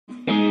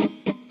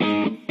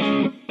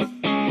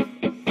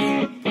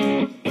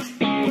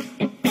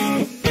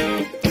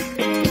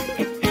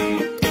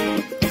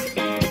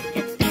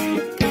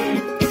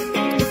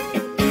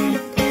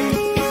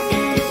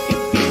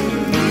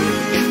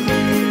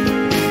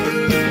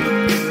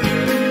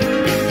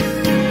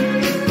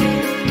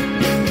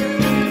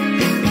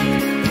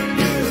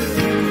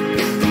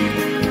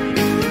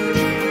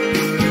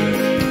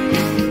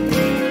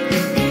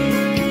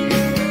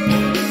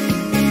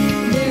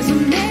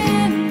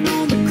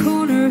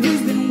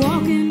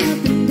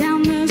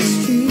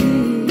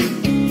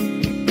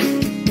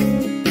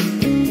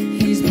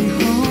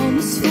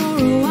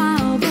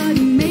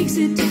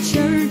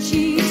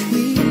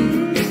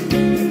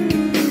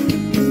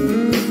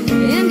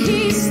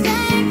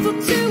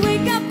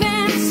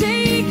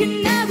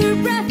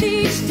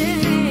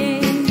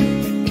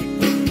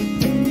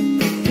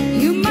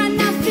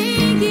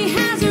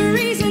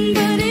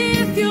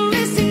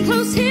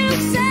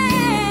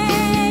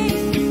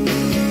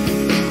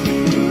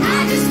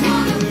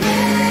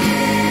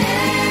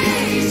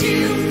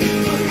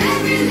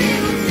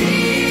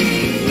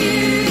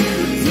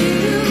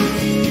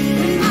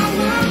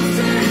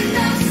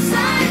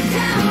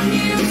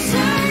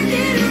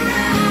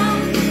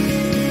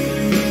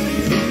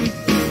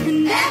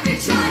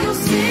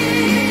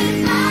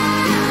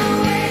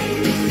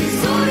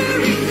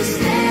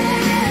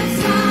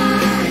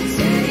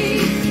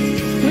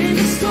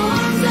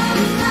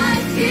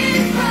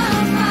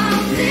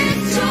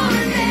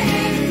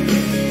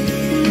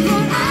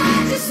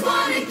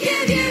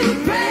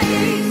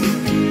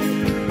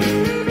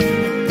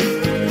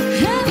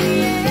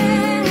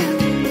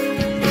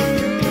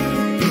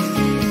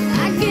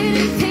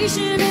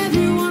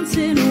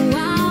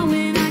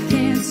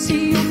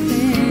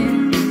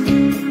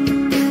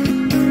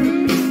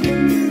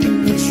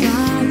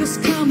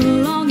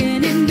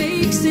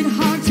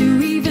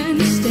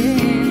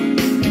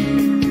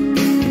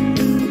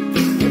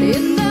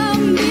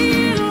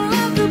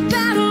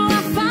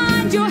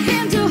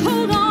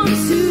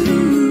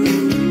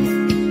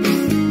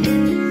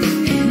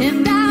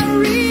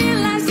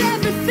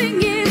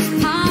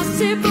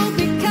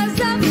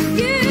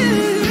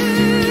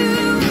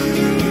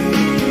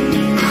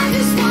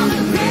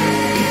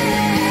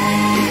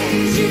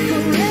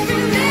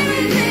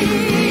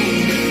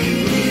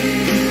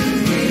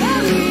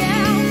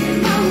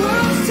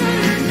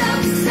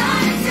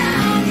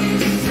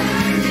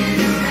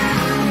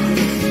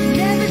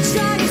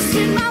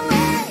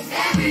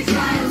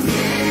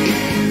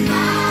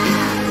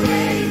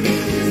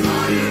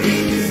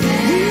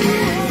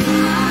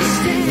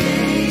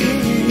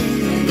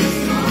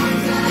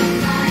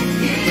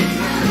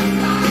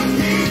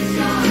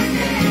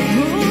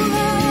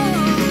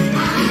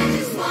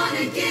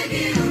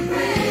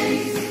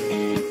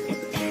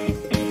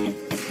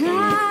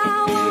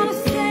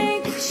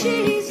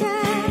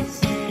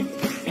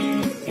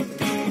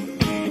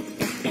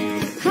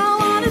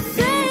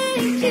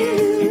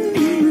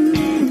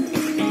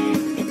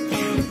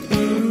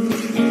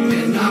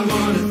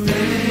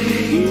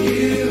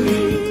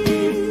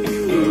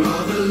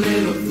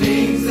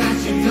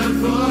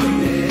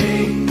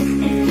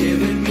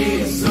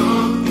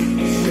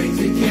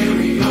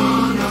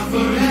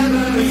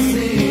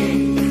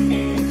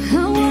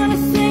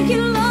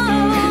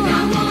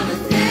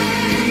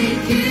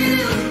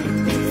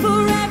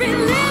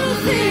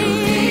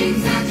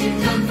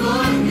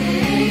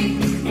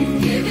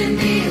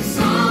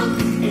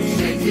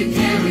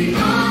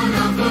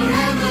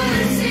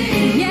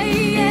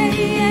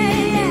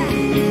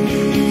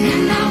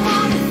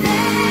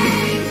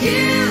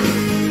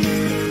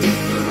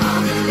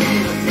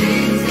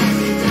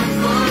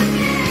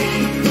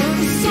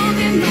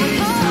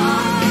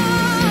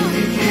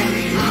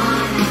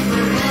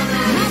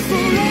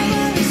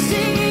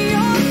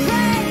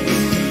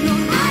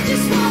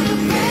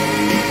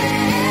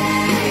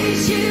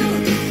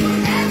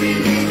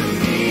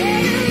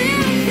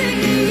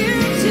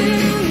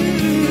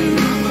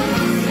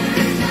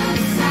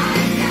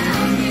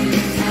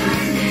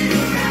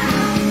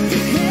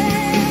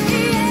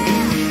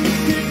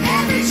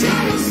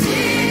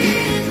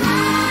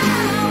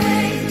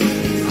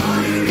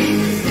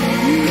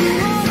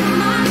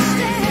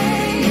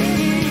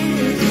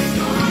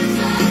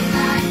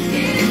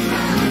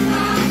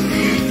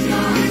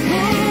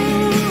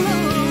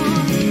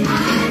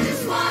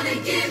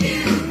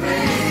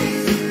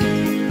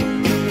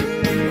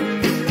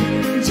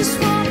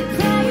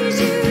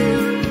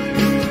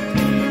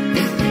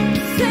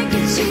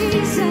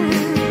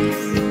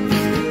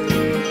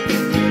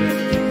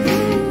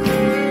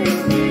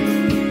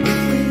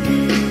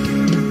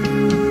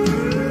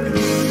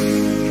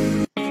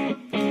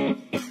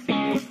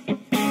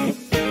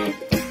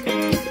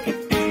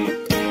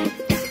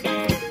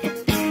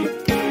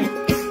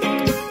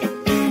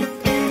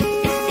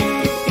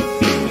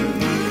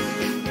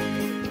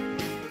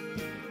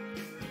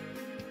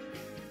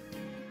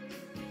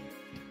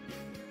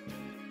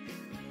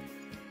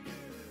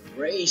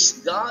Praise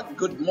God.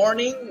 Good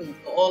morning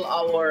to all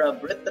our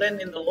brethren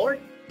in the Lord.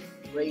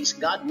 Praise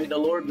God. May the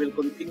Lord will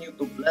continue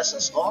to bless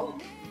us all.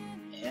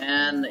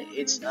 And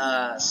it's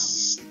a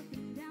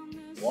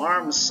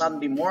warm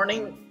Sunday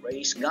morning.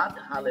 Praise God.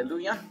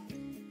 Hallelujah.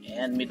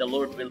 And may the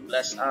Lord will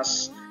bless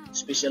us,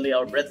 especially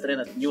our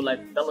brethren at New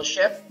Life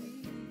Fellowship.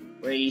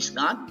 Praise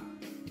God.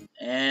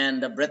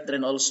 And the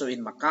brethren also in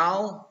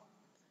Macau.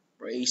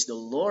 Praise the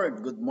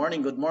Lord. Good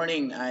morning. Good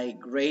morning. I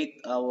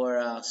greet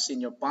our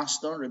senior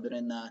pastor,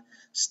 Reverend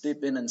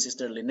Stephen and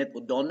Sister Lynette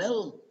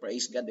O'Donnell.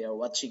 Praise God. They are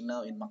watching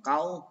now in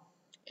Macau.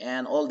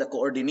 And all the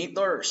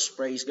coordinators,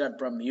 praise God,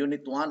 from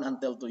Unit 1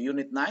 until to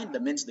Unit 9, the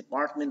Men's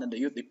Department and the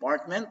Youth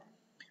Department.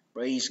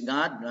 Praise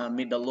God.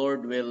 May the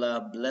Lord will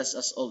bless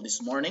us all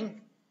this morning.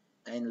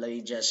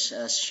 Kindly just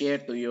share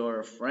to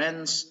your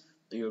friends,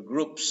 to your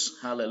groups.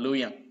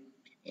 Hallelujah.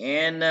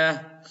 And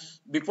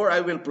before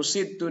I will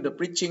proceed to the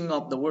preaching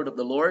of the word of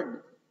the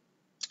Lord,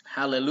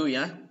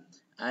 hallelujah,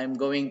 I'm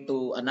going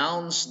to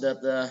announce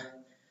that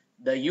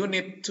the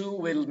Unit 2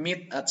 will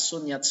meet at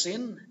Sun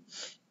Yat-sen,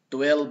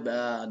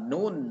 12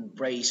 noon,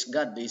 praise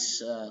God,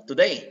 this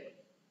today.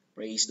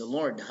 Praise the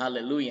Lord,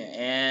 hallelujah.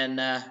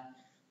 And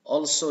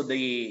also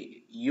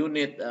the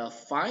Unit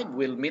 5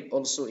 will meet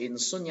also in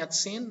Sun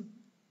Yat-sen,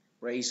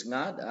 praise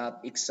God, at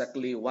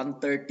exactly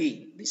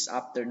 1:30 this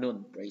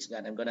afternoon. Praise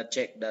God. I'm going to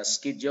check the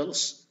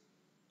schedules.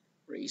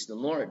 Praise the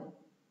Lord.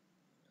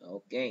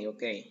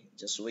 Okay.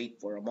 Just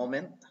wait for a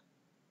moment.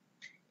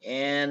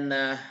 And,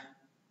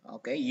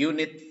 okay,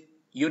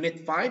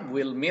 Unit 5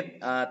 will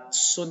meet at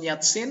Sun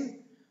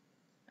Yat-sen,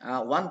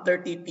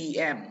 1:30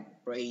 p.m.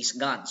 Praise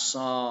God.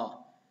 So,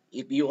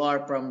 if you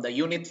are from the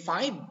Unit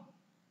 5,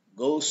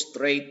 go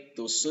straight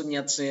to Sun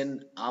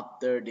Yat-sen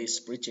after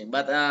this preaching.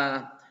 But,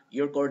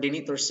 your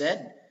coordinator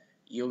said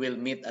you will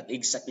meet at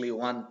exactly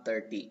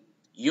 1:30.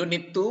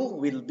 Unit 2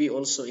 will be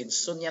also in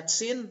Sun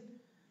Yat-sen,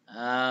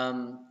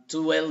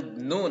 12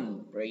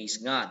 noon. Praise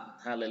God.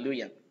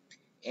 Hallelujah.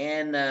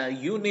 And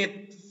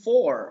Unit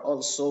 4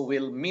 also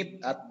will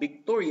meet at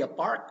Victoria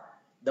Park.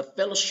 The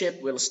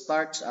fellowship will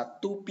start at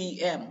 2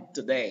 p.m.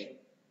 today.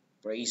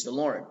 Praise the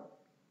Lord.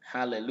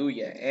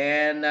 Hallelujah.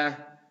 And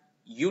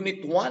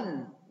Unit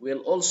 1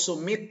 will also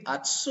meet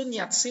at Sun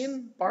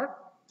Yat-sen Park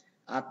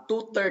at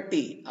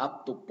 2:30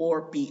 up to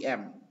 4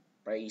 p.m.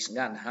 Praise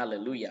God.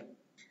 Hallelujah.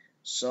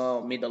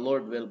 So may the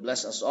Lord will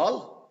bless us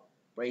all.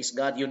 Praise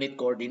God. Unit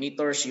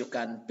coordinators, you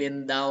can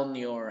pin down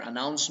your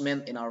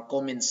announcement in our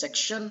comment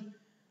section.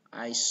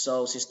 I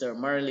saw Sister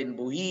Marilyn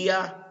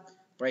Buhia.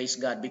 Praise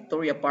God.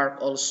 Victoria Park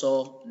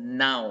also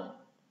now.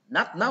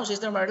 Not now,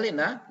 Sister Marilyn,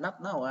 huh? Not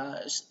now.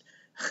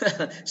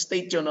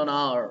 Stay tuned on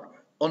our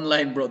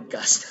online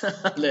broadcast.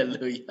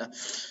 Hallelujah.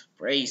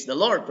 Praise the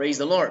Lord. Praise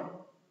the Lord.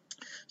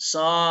 So,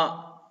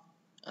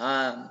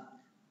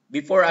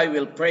 before I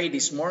will pray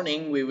this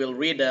morning, we will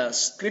read a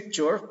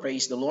scripture.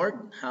 Praise the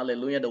Lord.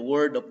 Hallelujah. The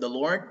word of the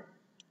Lord.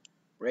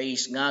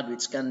 Praise God,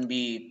 which can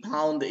be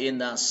found in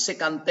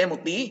 2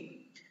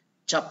 Timothy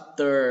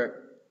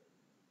chapter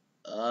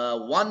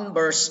 1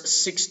 verse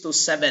 6 to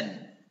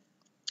 7.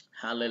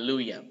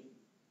 Hallelujah.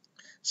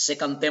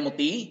 2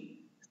 Timothy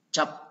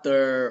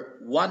chapter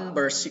 1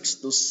 verse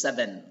 6 to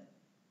 7.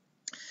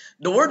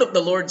 The word of the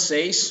Lord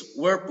says,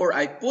 "Wherefore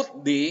I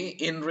put thee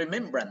in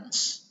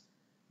remembrance,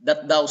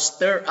 that thou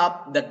stir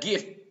up the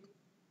gift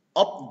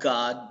of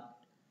God,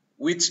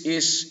 which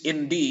is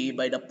in thee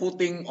by the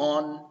putting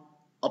on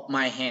of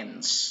my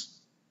hands."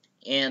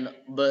 And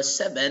verse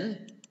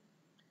 7,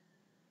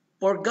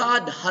 "For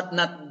God hath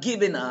not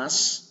given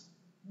us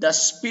the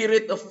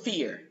spirit of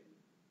fear,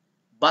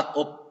 but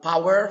of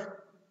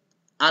power,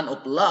 and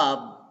of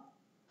love,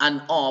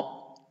 and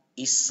of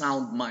a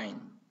sound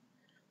mind."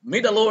 May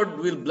the Lord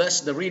will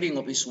bless the reading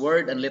of His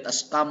word, and let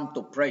us come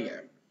to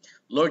prayer.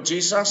 Lord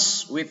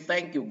Jesus, we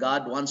thank you,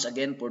 God, once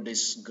again for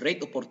this great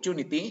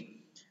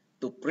opportunity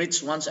to preach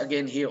once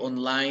again here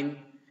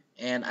online.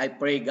 And I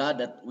pray,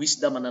 God, that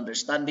wisdom and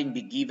understanding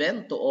be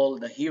given to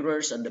all the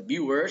hearers and the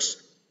viewers.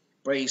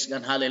 Praise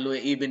God,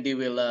 hallelujah. Even they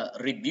will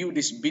review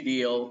this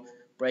video,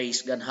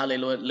 praise God,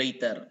 hallelujah,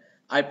 later.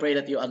 I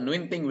pray that your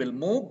anointing will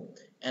move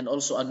and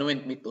also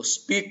anoint me to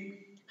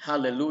speak.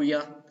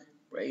 Hallelujah.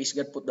 Praise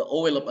God, put the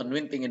oil of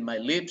anointing in my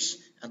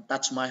lips and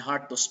touch my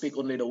heart to speak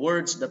only the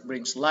words that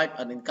brings life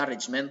and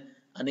encouragement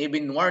and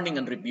even warning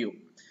and rebuke.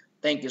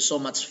 Thank you so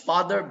much,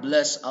 Father.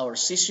 Bless our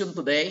session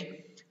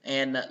today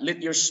and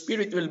let your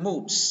spirit will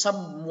move.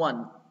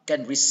 Someone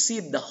can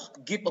receive the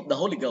gift of the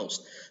Holy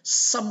Ghost.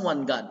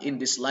 Someone, God,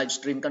 in this live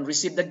stream can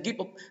receive the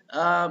gift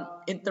of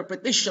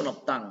interpretation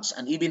of tongues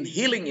and even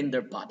healing in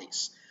their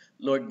bodies.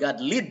 Lord God,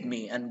 lead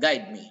me and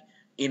guide me.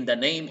 In the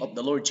name of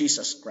the Lord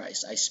Jesus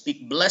Christ, I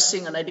speak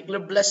blessing and I declare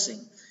blessing.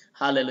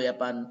 Hallelujah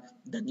upon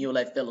the New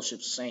Life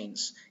Fellowship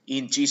saints.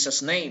 In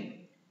Jesus' name,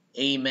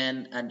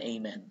 amen and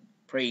amen.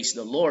 Praise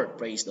the Lord.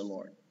 Praise the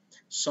Lord.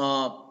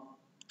 So,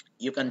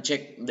 you can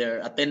check their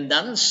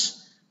attendance.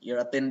 Your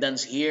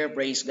attendance here,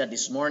 praise God,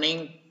 this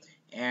morning.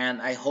 And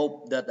I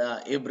hope that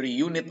every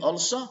unit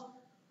also,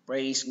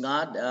 praise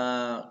God,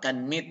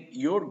 can meet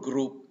your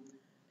group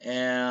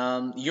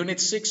And Unit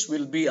 6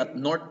 will be at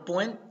North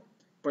Point.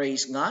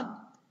 Praise God.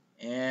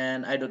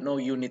 And I don't know,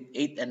 Unit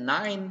 8 and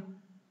 9.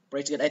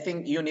 Praise God. I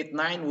think Unit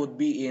 9 would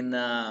be in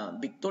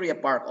Victoria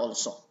Park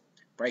also.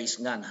 Praise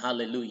God.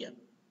 Hallelujah.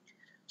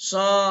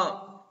 So,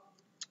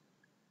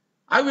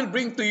 I will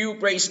bring to you,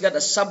 praise God,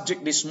 a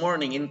subject this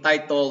morning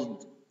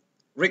entitled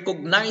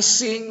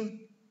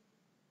Recognizing,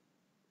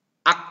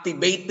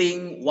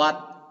 Activating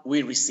What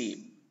We Receive.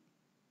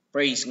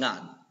 Praise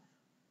God.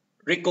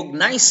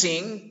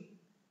 Recognizing,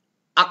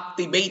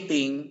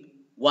 activating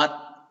what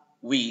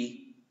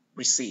we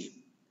receive.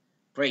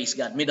 Praise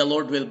God. May the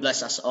Lord will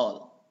bless us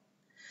all.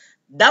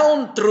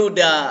 Down through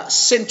the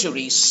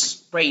centuries,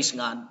 praise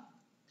God,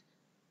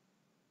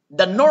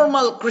 the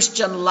normal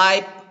Christian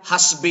life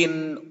has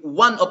been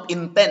one of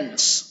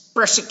intense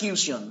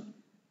persecution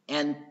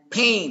and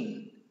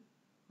pain,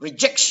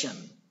 rejection,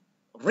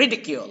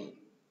 ridicule,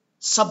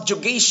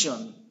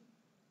 subjugation,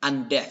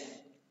 and death.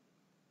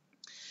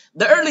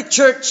 The early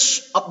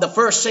church of the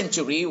first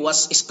century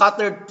was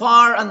scattered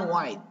far and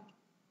wide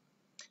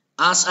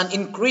as an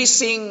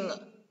increasing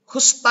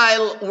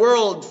hostile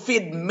world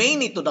fed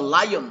many to the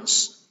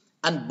lions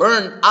and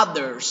burned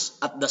others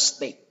at the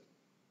stake.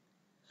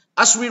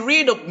 As we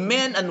read of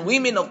men and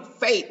women of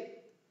faith,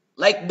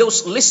 like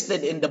those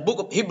listed in the book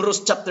of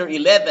Hebrews chapter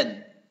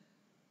 11,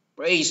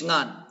 praise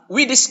God,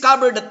 we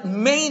discover that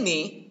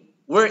many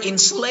were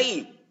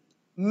enslaved,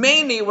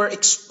 many were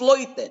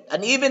exploited,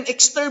 and even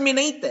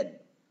exterminated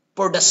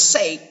for the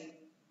sake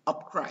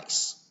of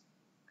Christ.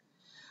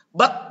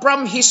 But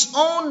from his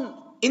own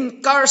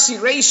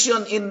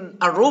incarceration in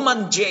a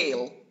Roman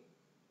jail,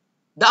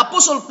 the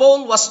Apostle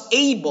Paul was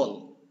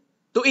able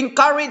to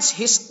encourage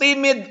his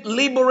timid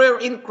laborer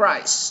in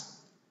Christ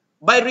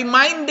by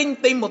reminding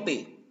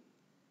Timothy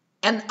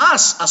and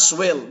us as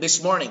well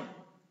this morning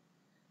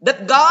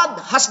that God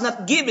has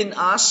not given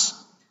us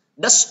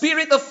the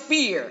spirit of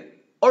fear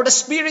or the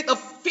spirit of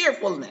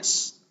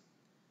fearfulness,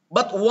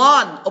 but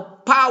one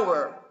of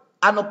power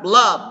and of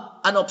love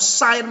and of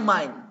sound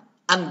mind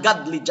and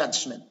godly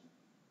judgment.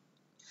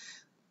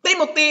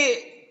 Timothy,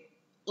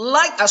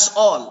 like us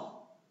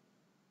all,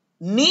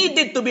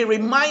 needed to be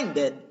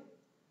reminded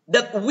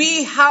that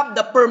we have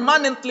the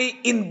permanently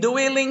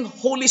indwelling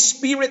Holy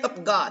Spirit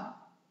of God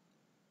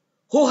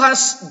who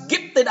has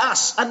gifted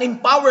us and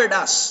empowered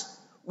us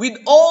with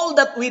all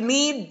that we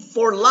need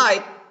for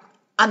life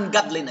and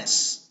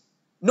godliness.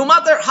 No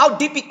matter how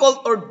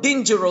difficult or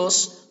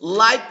dangerous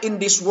life in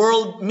this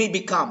world may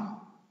become,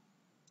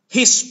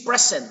 His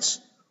presence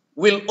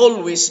will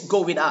always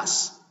go with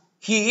us.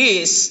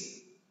 He is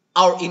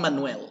our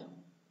Emmanuel.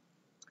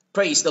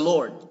 Praise the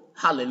Lord.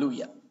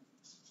 Hallelujah.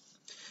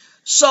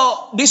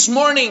 So, this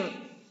morning,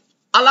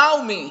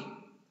 allow me,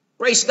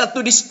 praise God,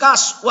 to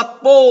discuss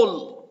what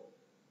Paul,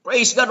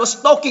 praise God,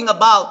 was talking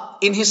about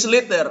in his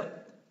letter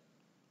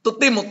to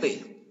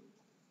Timothy.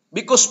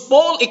 Because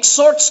Paul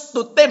exhorts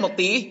to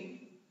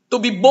Timothy to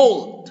be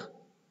bold.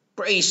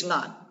 Praise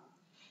God.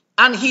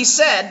 And he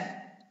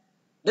said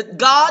that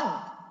God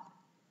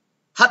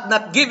had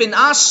not given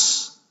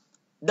us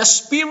the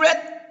spirit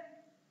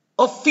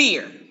of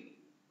fear.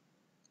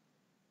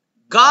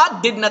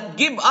 God did not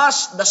give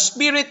us the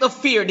spirit of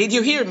fear. Did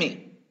you hear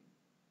me?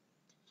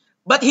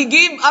 But He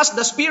gave us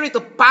the spirit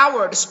of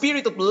power, the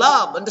spirit of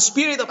love, and the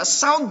spirit of a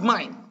sound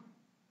mind.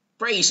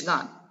 Praise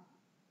God.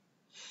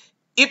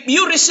 If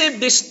you receive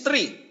these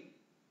three,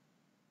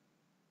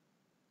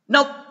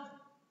 now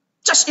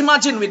just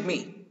imagine with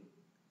me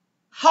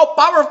how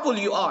powerful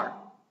you are.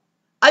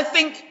 I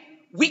think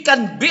we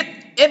can beat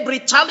every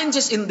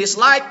challenges in this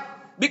life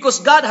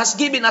because God has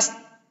given us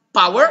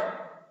power,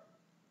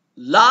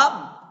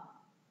 love,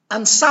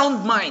 and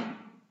sound mind.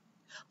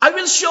 I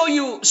will show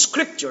you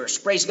scriptures,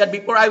 praise God,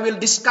 before I will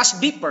discuss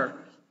deeper,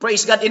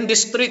 praise God, in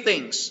these three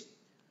things.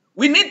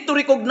 We need to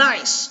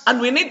recognize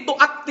and we need to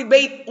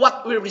activate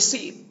what we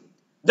receive.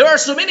 There are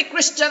so many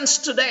Christians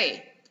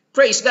today,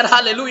 praise God,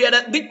 hallelujah,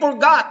 that they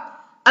forgot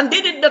and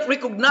they did not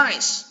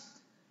recognize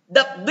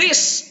that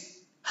this,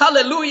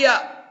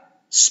 hallelujah,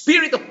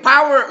 spirit of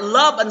power,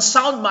 love, and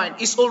sound mind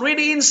is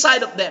already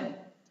inside of them.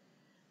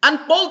 And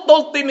Paul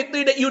told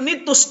Timothy that you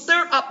need to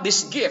stir up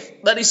this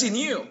gift that is in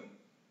you.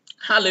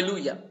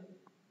 Hallelujah.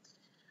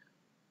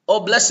 Oh,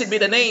 blessed be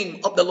the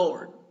name of the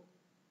Lord.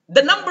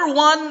 The number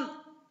one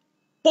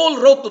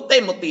Paul wrote to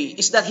Timothy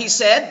is that he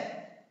said,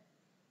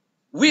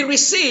 we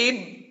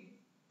receive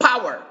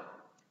power.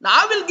 Now,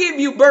 I will give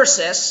you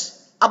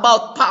verses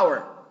about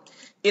power.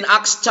 In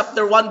Acts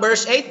chapter 1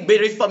 verse 8,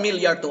 very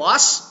familiar to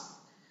us.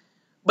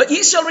 But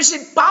ye shall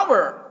receive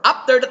power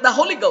after that the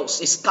Holy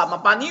Ghost is come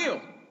upon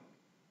you.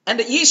 And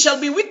that ye shall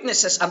be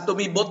witnesses unto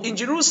me both in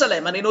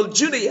Jerusalem and in all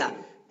Judea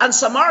and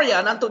Samaria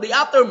and unto the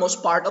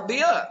uttermost part of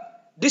the earth.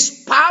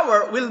 This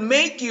power will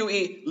make you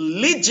a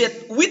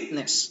legit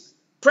witness.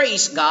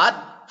 Praise God.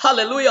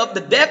 Hallelujah. Of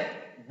the death,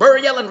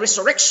 burial, and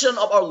resurrection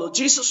of our Lord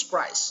Jesus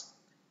Christ.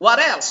 What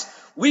else?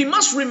 We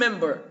must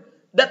remember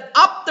that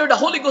after the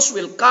Holy Ghost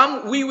will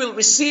come, we will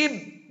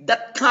receive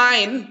that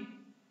kind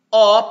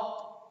of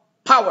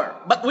power.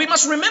 But we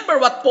must remember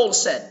what Paul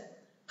said.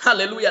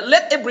 Hallelujah.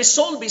 Let every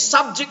soul be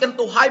subject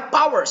unto high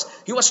powers.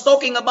 He was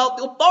talking about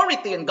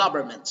authority in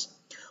governments.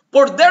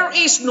 For there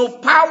is no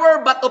power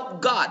but of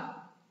God.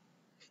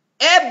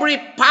 Every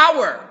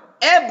power,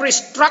 every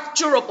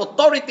structure of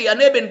authority,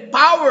 and even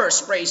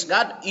powers, praise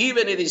God,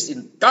 even it is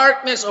in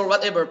darkness or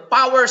whatever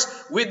powers,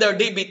 whether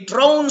they be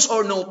thrones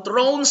or no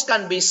thrones,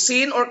 can be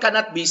seen or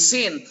cannot be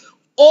seen.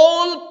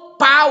 All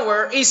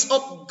power is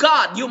of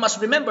God. You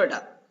must remember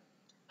that.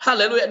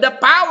 Hallelujah. The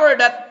power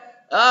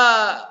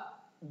that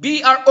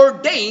be are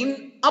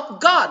ordained of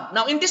God.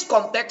 Now, in this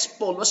context,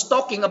 Paul was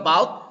talking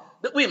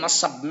about that we must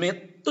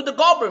submit to the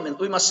government.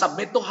 We must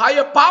submit to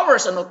higher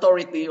powers and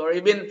authority, or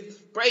even,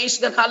 praise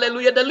God,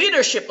 hallelujah, the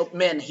leadership of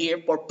men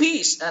here for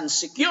peace and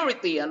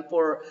security and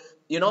for,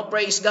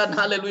 praise God,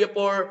 hallelujah,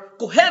 for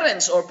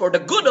coherence or for the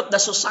good of the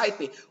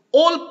society.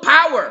 All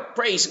power,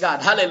 praise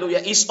God, hallelujah,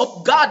 is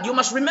of God. You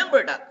must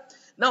remember that.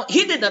 Now,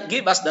 He did not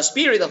give us the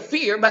spirit of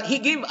fear, but He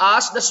gave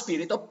us the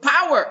spirit of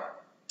power.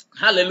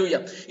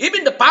 Hallelujah.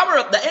 Even the power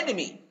of the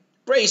enemy,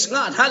 praise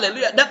God,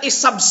 hallelujah, that is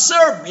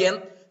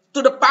subservient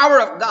to the power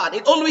of God.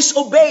 It always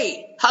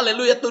obey,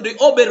 hallelujah, to the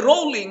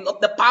overruling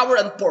of the power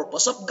and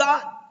purpose of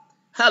God.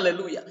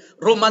 Hallelujah.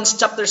 Romans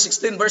chapter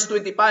 16 verse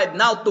 25,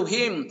 now to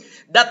Him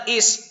that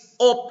is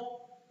of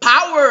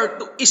power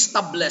to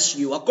establish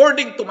you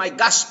according to my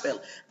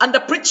gospel and the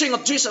preaching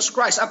of Jesus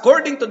Christ,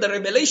 according to the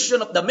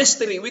revelation of the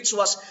mystery which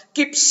was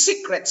kept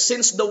secret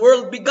since the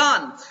world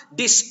began.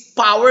 This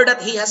power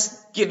that He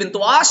has given to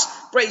us,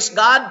 praise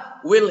God,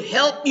 will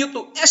help you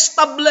to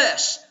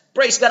establish,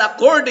 praise God,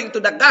 according to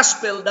the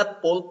gospel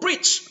that Paul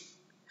preached.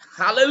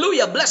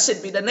 Hallelujah.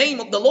 Blessed be the name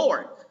of the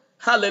Lord.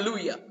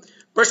 Hallelujah.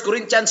 1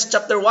 Corinthians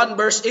chapter 1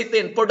 verse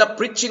 18, for the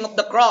preaching of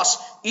the cross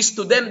is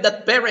to them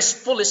that perish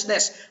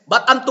foolishness,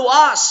 but unto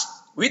us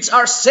which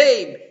are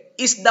saved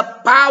is the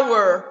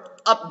power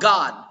of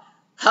God.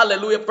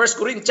 Hallelujah. 1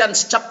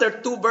 Corinthians chapter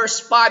 2 verse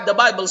 5, the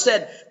Bible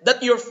said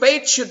that your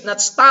faith should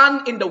not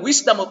stand in the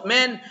wisdom of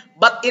men,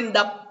 but in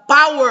the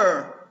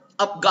power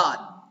of God.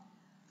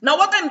 Now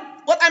what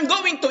I'm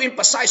going to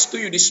emphasize to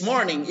you this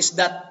morning is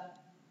that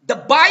the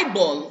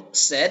Bible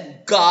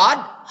said God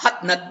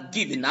hath not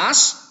given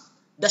us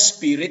the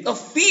spirit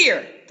of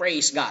fear.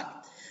 Praise God.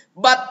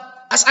 But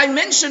as I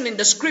mentioned in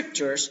the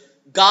scriptures,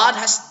 God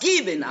has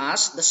given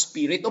us the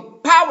spirit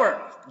of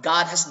power.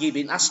 God has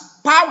given us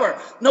power.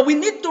 Now we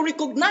need to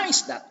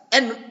recognize that.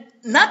 And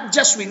not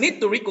just we need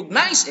to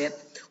recognize it,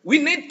 we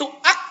need to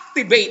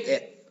activate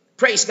it.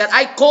 Praise God.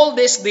 I call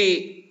this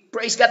the,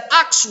 praise God,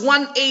 Acts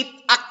 1:8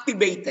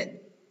 activated.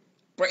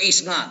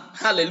 Praise God.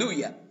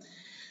 Hallelujah.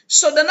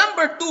 So the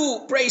number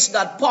 2, praise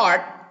God,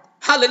 part,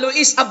 hallelujah,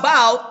 is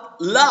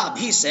about love.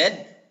 He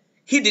said,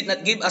 He did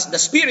not give us the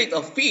spirit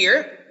of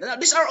fear. Now,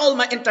 these are all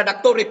my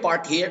introductory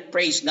part here.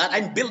 Praise God.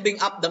 I'm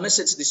building up the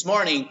message this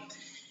morning.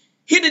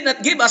 He did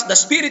not give us the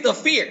spirit of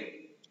fear,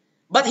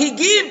 but He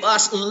gave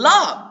us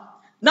love.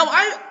 Now,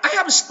 I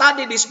have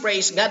studied this,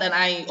 praise God, and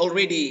I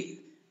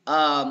already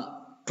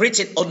preach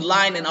it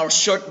online in our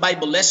short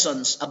Bible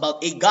lessons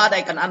about a God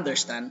I can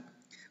understand.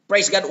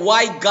 Praise God.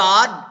 Why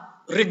God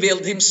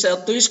revealed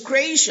Himself to His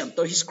creation,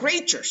 to His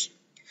creatures.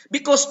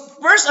 Because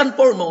first and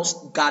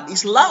foremost, God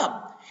is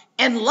love.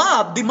 And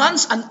love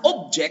demands an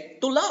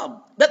object to love.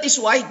 That is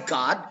why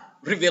God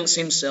reveals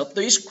Himself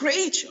to His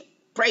creation.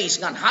 Praise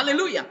God.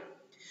 Hallelujah.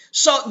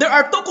 So there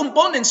are 2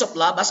 components of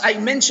love, as I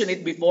mentioned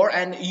it before,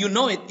 and you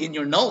know it in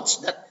your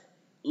notes, that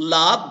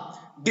love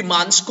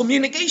demands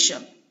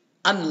communication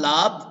and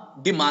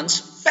love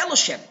demands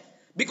fellowship.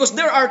 Because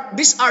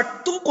these are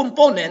 2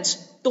 components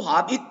to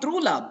have a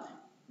true love.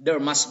 There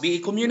must be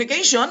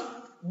communication,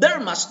 there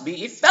must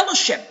be a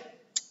fellowship.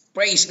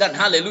 Praise God.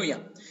 Hallelujah.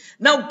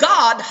 Now,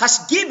 God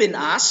has given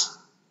us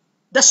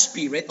the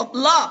spirit of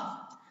love.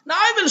 Now,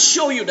 I will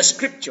show you the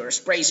scriptures,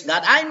 praise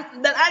God,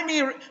 that I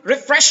may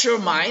refresh your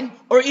mind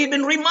or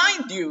even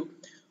remind you,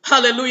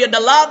 hallelujah,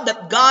 the love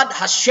that God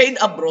has shed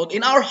abroad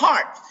in our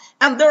heart.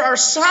 And there are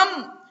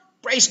some,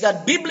 praise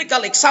God,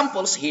 biblical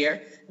examples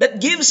here that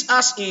gives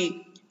us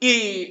a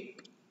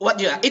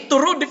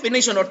true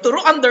definition or true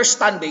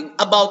understanding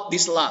about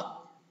this love.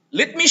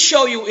 Let me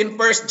show you in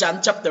 1 John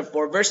chapter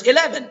 4, verse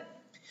 11.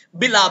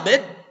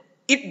 Beloved,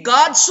 if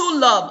God so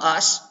loved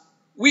us,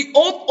 we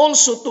ought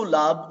also to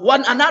love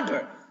one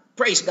another.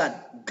 Praise God.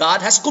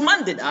 God has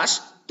commanded us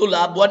to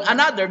love one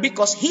another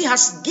because He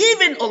has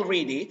given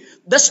already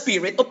the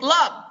spirit of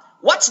love.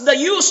 What's the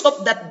use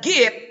of that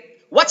gift?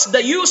 What's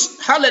the use,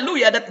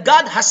 hallelujah, that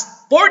God has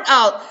poured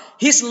out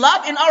His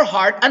love in our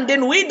heart and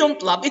then we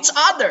don't love each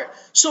other?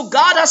 So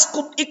God has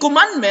a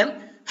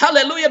commandment,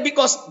 hallelujah,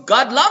 because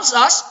God loves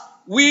us,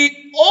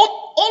 we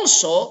ought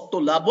also to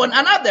love one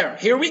another.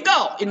 Here we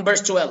go in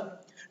verse 12.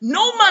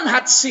 No man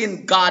hath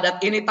seen God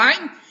at any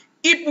time.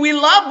 If we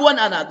love one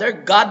another,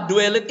 God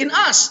dwelleth in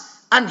us,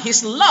 and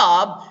His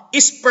love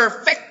is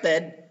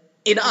perfected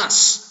in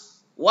us.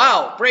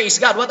 Wow, praise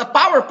God. What a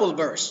powerful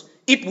verse.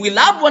 If we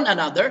love one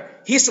another,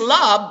 His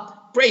love,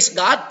 praise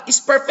God, is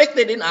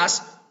perfected in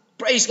us.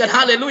 Praise God,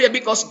 hallelujah,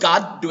 because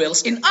God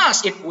dwells in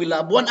us if we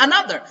love one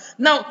another.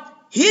 Now,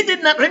 He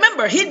did not,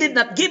 remember, He did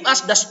not give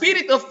us the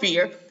spirit of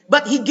fear,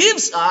 but He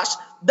gives us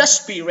the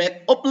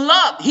spirit of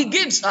love. He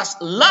gives us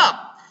love.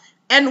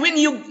 And when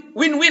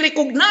we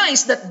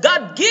recognize that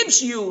God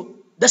gives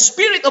you the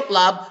spirit of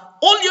love,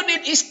 all you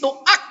need is to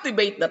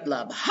activate that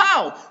love.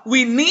 How?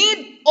 We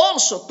need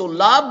also to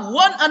love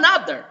one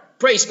another.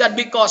 Praise God,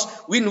 because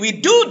when we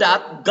do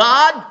that,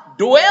 God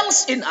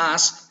dwells in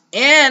us,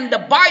 and the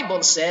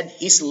Bible said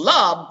His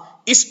love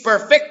is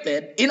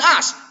perfected in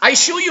us. I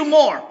show you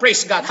more.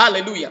 Praise God.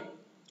 Hallelujah.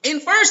 In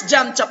 1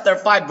 John chapter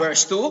 5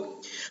 verse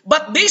 2,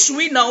 but this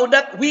we know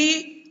that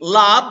we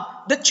love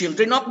the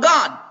children of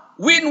God,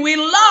 when we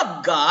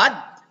love God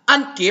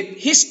and keep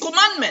His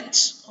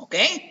commandments.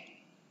 Okay?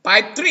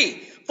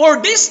 5:3.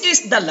 For this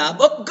is the love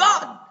of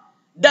God,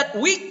 that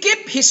we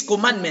keep His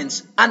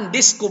commandments, and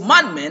these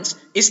commandments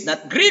is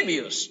not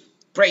grievous.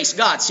 Praise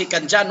God.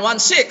 2 John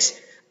 1:6.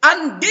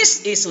 And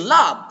this is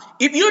love.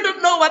 If you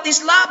don't know what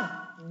is love,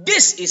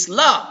 this is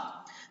love,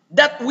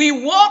 that we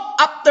walk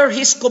after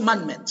His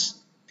commandments.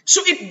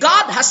 So if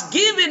God has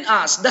given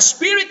us the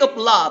spirit of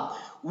love,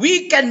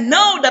 we can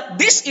know that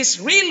this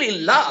is really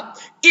love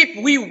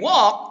if we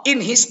walk in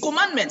His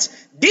commandments.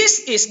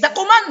 This is the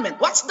commandment.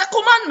 What's the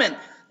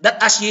commandment?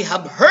 That as ye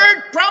have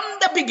heard from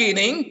the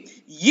beginning,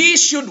 ye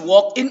should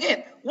walk in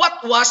it.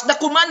 What was the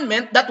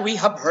commandment that we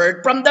have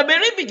heard from the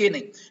very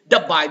beginning? The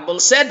Bible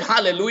said,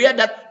 hallelujah,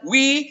 that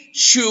we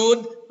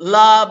should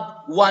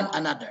love one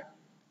another.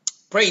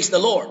 Praise the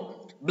Lord.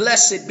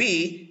 Blessed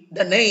be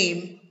the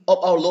name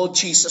of our Lord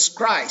Jesus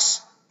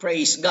Christ.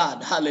 Praise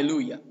God.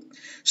 Hallelujah.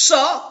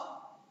 So,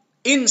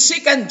 in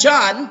 2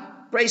 John,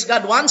 praise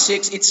God,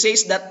 1:6, it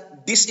says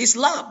that this is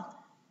love,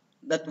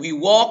 that we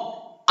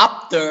walk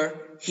after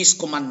His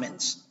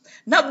commandments.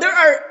 Now, there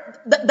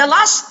are the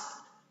last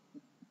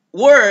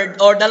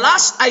word or the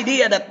last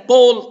idea that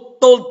Paul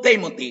told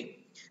Timothy,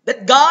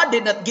 that God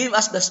did not give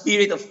us the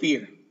spirit of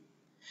fear,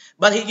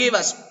 but He gave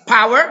us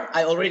power.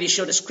 I already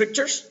showed the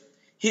scriptures.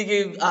 He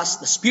gave us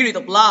the spirit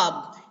of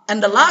love.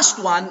 And the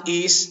last one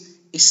is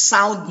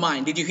sound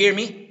mind. Did you hear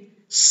me?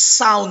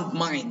 Sound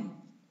mind.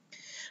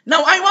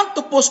 Now, I want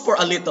to pause for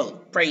a little.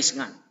 Praise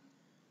God.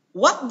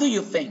 What do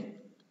you think?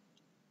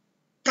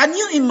 Can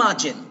you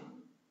imagine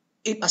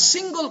if a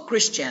single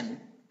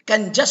Christian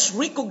can just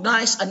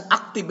recognize and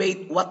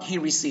activate what he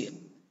received?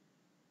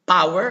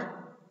 Power,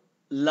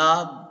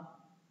 love,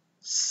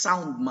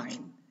 sound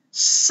mind.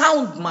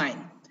 Sound mind.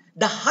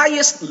 The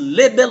highest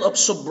level of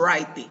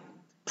sobriety.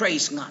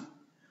 Praise God.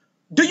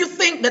 Do you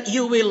think that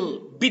you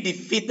will be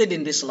defeated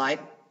in this life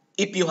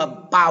if you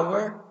have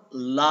power,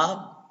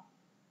 love,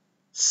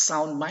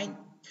 sound mind?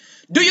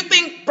 Do you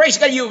think, praise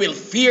God, you will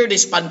fear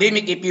this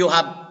pandemic if you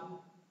have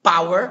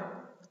power,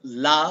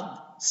 love,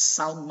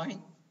 sound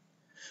mind?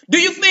 Do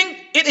you think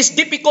it is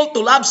difficult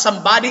to love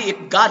somebody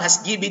if God has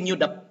given you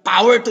the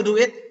power to do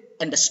it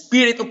and the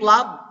spirit of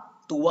love,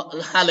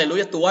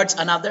 hallelujah, towards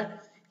another,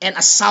 and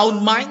a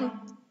sound mind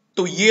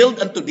to yield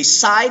and to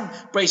decide,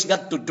 praise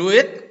God, to do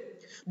it?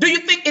 Do you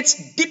think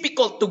it's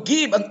difficult to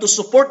give and to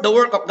support the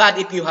work of God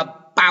if you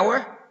have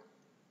power,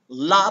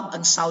 love,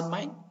 and sound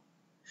mind?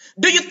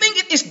 Do you think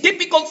it is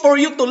difficult for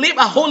you to live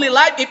a holy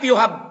life if you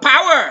have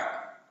power,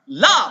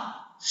 love,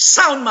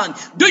 sound mind?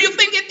 Do you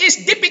think it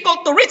is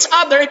difficult to reach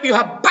others if you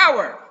have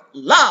power,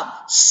 love,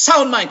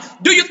 sound mind?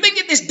 Do you think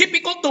it is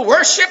difficult to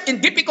worship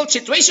in difficult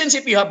situations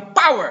if you have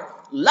power,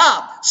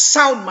 love,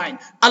 sound mind?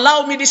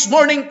 Allow me this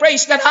morning,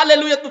 praise God,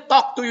 hallelujah, to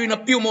talk to you in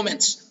a few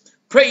moments.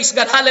 Praise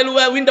God,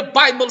 hallelujah, when the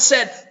Bible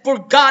said, for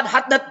God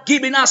hath not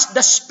given us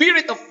the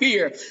spirit of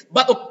fear,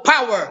 but of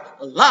power,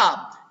 love,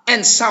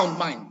 and sound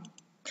mind.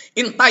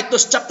 In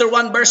Titus chapter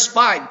 1 verse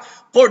 5,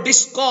 for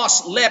this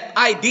cause left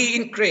I thee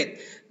in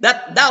Crete,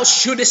 that thou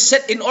shouldest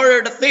set in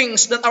order the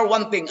things that are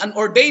wanting, and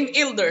ordain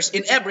elders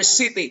in every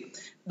city,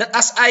 that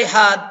as I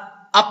had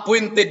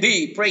appointed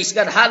thee. Praise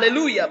God,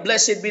 hallelujah,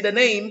 blessed be the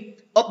name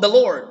of the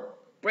Lord.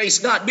 Praise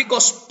God,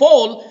 because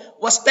Paul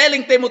was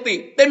telling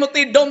Timothy,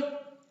 don't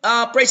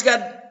praise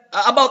God,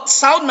 about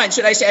sound mind,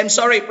 should I say, I'm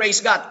sorry,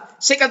 praise God.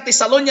 2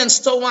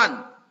 Thessalonians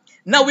 2:1.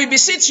 Now we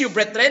beseech you,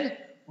 brethren,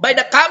 by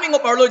the coming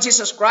of our Lord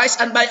Jesus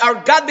Christ, and by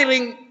our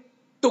gathering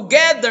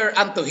together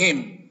unto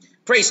Him,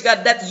 praise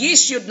God, that ye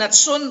should not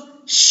soon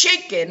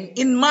shaken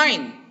in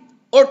mind,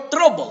 or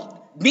troubled,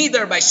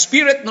 neither by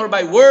spirit, nor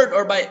by word,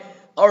 or by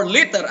our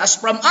letter, as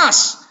from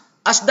us,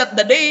 as that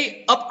the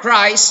day of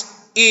Christ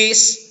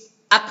is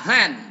at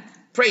hand.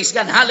 Praise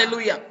God,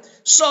 hallelujah.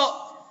 So,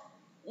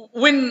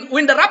 when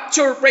the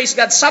rapture, praise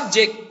God,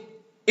 subject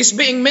is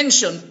being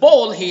mentioned,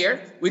 Paul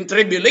here, when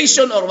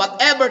tribulation or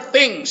whatever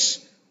things,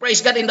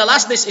 praise God, in the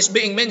last days is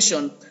being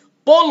mentioned,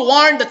 Paul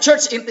warned the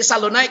church in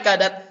Thessalonica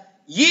that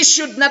ye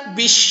should not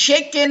be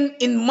shaken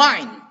in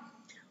mind.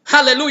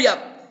 Hallelujah.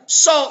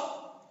 So,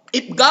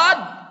 if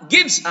God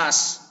gives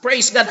us,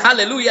 praise God,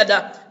 hallelujah,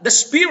 the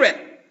spirit,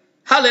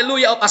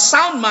 hallelujah, of a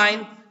sound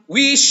mind,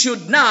 we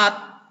should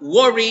not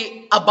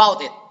worry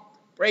about it.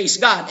 Praise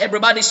God.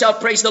 Everybody shall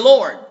praise the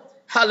Lord.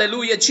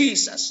 Hallelujah,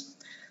 Jesus.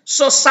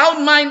 So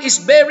sound mind is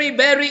very,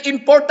 very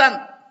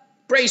important.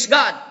 Praise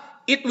God.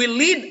 It will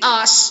lead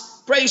us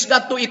praise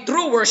God, to a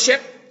true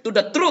worship, to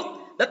the truth.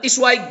 That is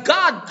why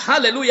God,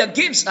 hallelujah,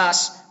 gives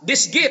us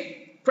this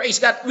gift, praise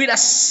God, with a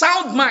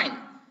sound mind.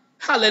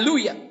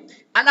 Hallelujah.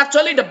 And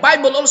actually, the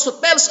Bible also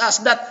tells us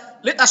that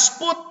let us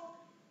put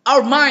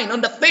our mind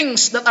on the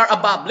things that are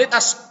above. Let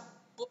us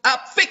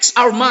fix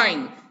our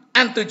mind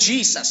unto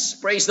Jesus.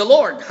 Praise the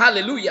Lord.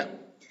 Hallelujah.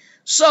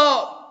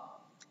 So,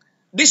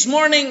 this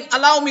morning,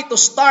 allow me to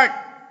start.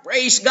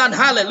 Praise God.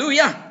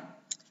 Hallelujah.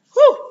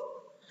 Whew.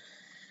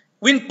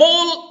 When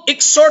Paul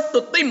exhorted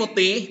to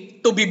Timothy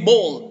to be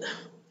bold.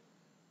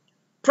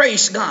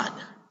 Praise God.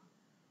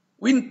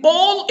 When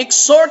Paul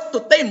exhorted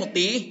to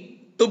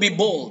Timothy to be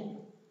bold.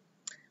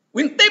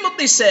 When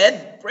Timothy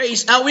said,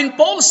 when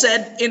Paul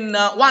said in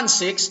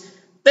 1:6,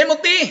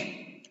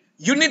 Timothy,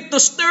 you need to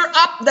stir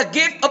up the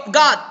gift of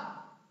God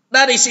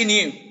that is in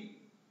you.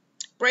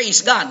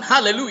 Praise God.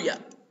 Hallelujah.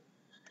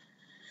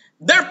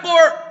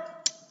 Therefore,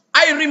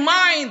 I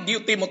remind you,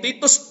 Timothy,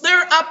 to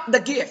stir up the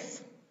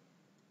gift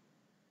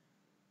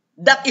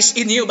that is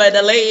in you by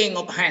the laying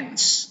of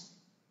hands.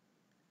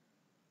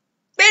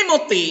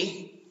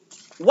 Timothy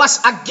was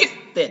a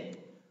gifted,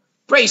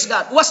 praise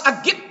God, was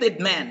a gifted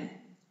man,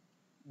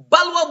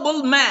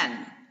 valuable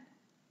man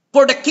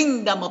for the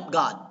kingdom of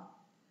God.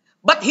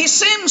 But he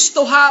seems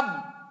to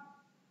have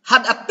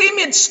had a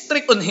timid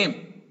streak on him.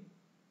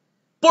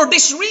 For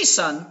this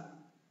reason,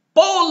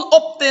 Paul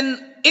often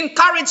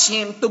encouraged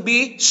him to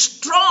be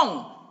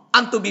strong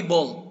and to be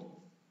bold.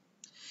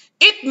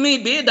 It may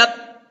be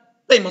that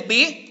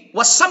Timothy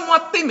was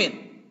somewhat timid,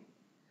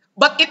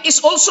 but it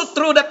is also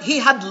true that he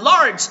had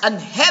large and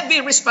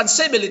heavy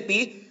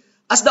responsibility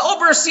as the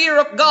overseer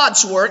of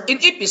God's work in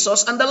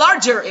Ephesus and the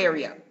larger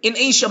area in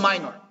Asia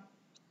Minor.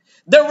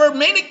 There were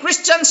many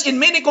Christians in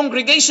many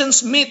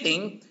congregations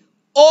meeting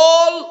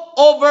all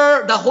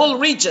over the whole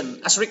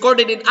region, as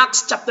recorded in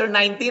Acts chapter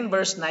 19,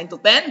 verse 9 to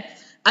 10,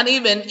 and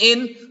even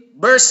in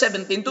verse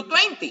 17 to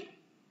 20.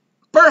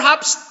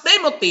 Perhaps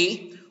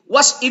Timothy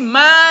was a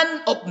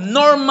man of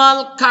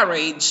normal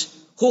courage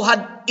who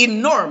had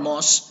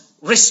enormous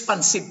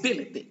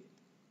responsibility.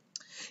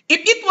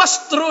 If it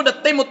was true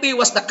that Timothy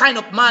was the kind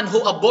of man who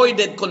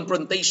avoided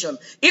confrontation,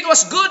 it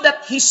was good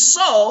that he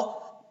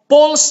saw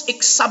Paul's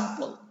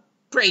example.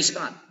 Praise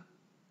God.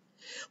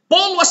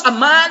 Paul was a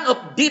man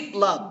of deep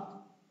love.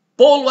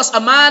 Paul was a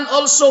man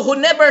also who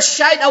never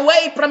shied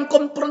away from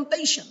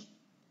confrontation.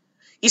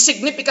 A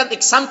significant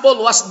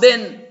example was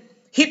then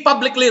he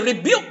publicly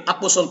rebuked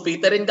Apostle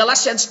Peter in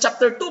Galatians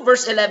chapter 2,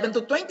 verse 11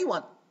 to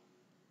 21.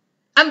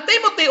 And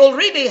Timothy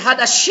already had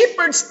a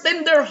shepherd's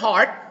tender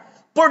heart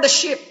for the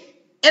sheep.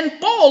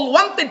 And Paul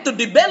wanted to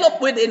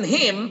develop within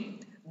him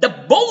the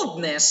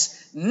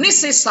boldness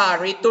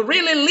necessary to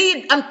really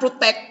lead and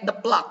protect the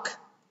flock.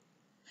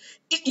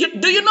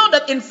 Do you know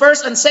that in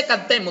 1st and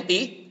 2nd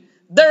Timothy,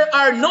 there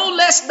are no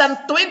less than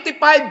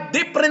 25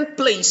 different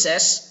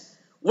places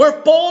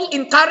where Paul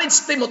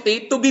encouraged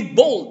Timothy to be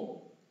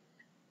bold,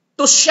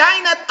 to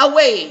shy not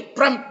away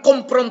from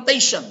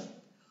confrontation,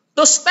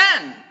 to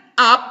stand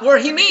up where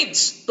he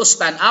needs to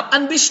stand up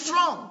and be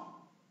strong.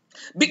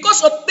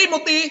 Because of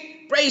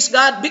Timothy, praise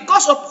God,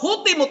 because of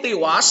who Timothy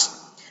was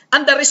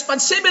and the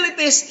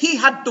responsibilities he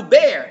had to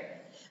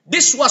bear,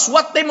 this was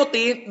what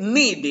Timothy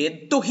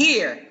needed to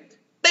hear.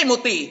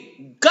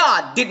 Timothy,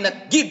 God did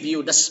not give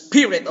you the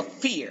spirit of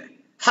fear.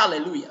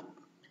 Hallelujah.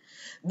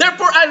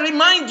 Therefore, I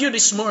remind you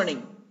this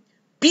morning,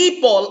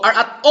 people are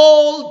at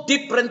all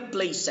different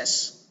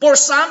places. For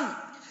some,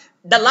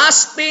 the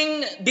last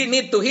thing they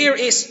need to hear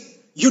is,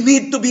 you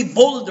need to be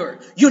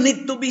bolder, you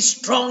need to be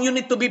strong, you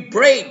need to be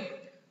brave.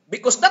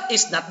 Because that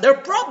is not their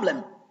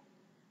problem.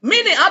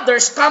 Many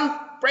others come,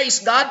 praise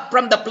God,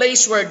 from the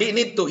place where they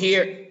need to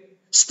hear,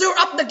 stir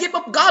up the gift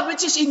of God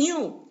which is in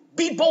you.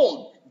 Be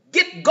bold.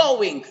 Get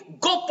going.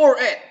 Go for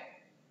it.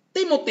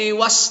 Timothy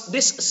was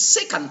this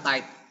second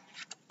type.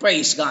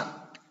 Praise God.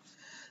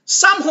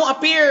 Some who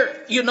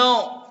appear,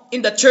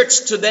 in the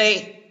church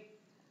today,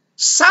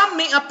 some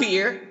may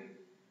appear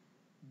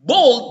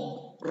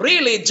bold,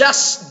 really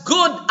just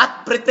good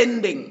at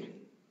pretending.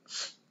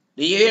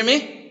 Do you hear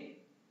me?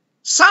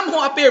 Some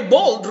who appear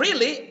bold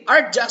really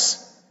are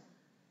just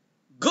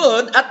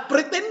good at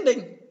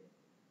pretending.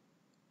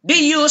 They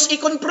use a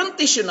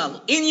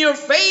confrontational, in your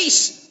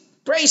face,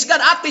 praise God,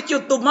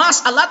 attitude to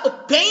mask a lot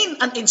of pain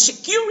and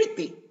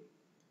insecurity.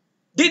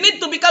 They need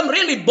to become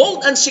really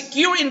bold and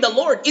secure in the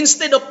Lord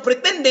instead of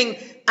pretending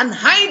and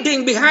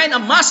hiding behind a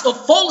mask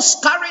of false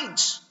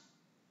courage.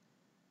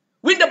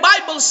 When the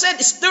Bible said,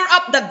 stir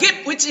up the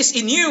gift which is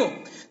in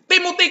you,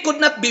 Timothy could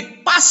not be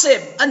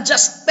passive and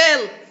just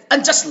tell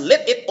and just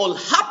let it all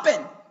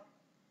happen.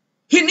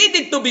 He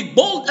needed to be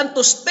bold and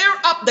to stir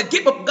up the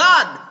gift of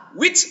God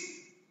which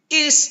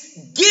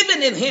is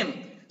given in him.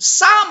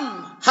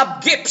 Some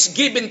have gifts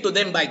given to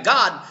them by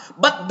God,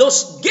 but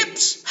those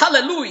gifts,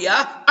 hallelujah,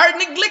 are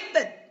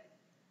neglected.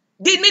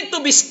 They need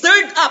to be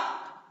stirred up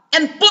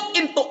and put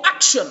into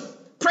action.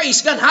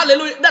 Praise God,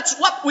 hallelujah. That's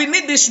what we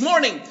need this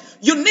morning,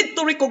 You need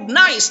to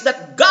recognize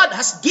that God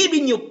has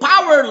given you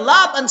power,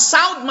 love, and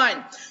sound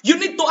mind. You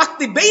need to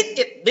activate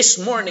it this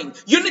morning.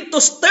 You need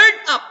to stir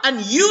it up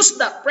and use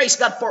that, praise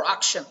God, for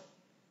action.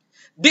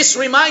 This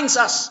reminds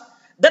us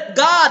that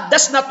God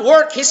does not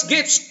work His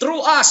gifts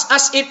through us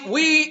as if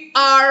we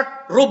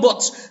are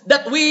robots,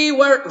 that we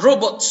were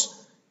robots.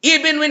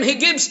 Even when He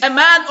gives a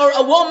man or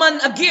a woman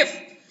a gift,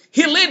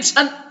 He leaves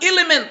an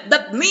element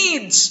that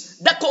needs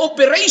the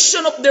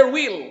cooperation of their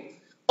will,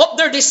 of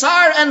their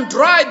desire and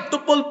drive to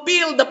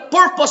fulfill the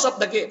purpose of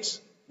the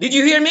gifts. Did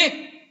you hear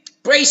me?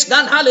 Praise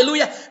God,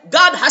 hallelujah.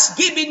 God has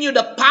given you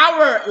the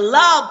power,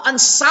 love,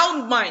 and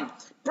sound mind.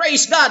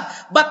 Praise God.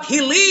 But He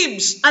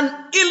leaves an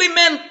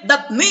element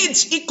that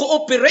needs a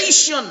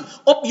cooperation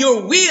of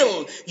your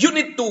will. You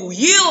need to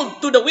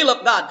yield to the will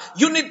of God.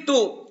 You need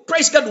to,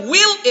 praise God,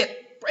 will it.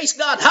 Praise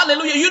God.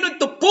 Hallelujah. You need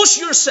to push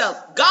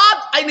yourself. God,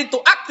 I need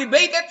to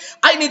activate it.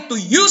 I need to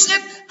use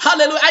it.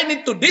 Hallelujah. I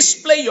need to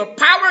display your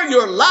power,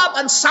 your love,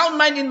 and sound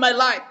mind in my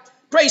life.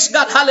 Praise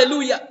God.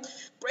 Hallelujah.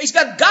 Praise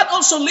God. God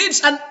also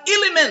leaves an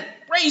element,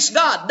 praise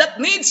God, that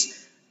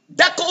needs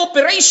the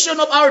cooperation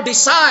of our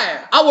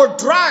desire, our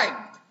drive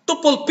to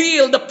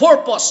fulfill the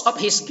purpose of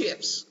His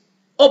gifts.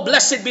 Oh,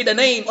 blessed be the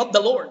name of the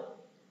Lord.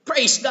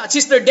 Praise God.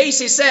 Sister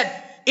Daisy said,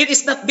 it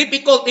is not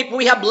difficult if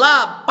we have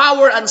love,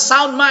 power, and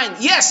sound mind.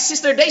 Yes,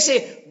 Sister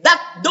Daisy,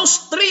 that those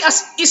three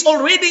is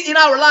already in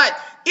our life.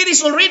 It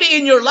is already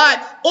in your life.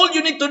 All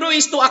you need to do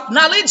is to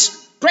acknowledge,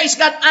 praise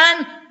God,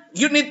 and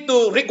you need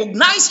to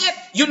recognize it.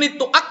 You need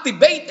to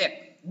activate it.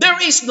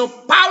 There is no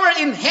power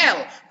in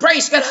hell,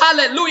 praise God,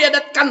 hallelujah,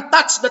 that can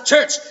touch the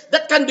church,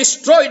 that can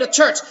destroy the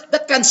church,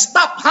 that can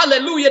stop,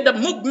 hallelujah, the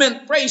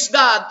movement, praise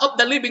God, of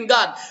the living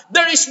God.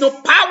 There is no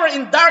power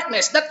in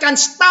darkness that can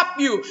stop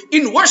you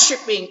in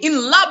worshiping,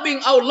 in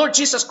loving our Lord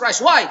Jesus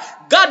Christ. Why?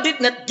 God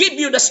did not give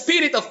you the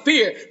spirit of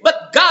fear,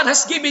 but God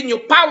has given you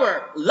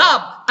power,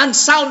 love, and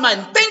sound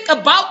mind. Think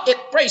about it,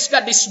 praise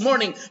God, this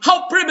morning.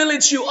 How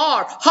privileged you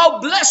are, how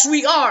blessed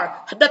we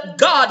are that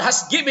God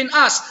has given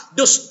us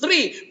those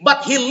three,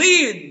 but He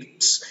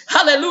leads,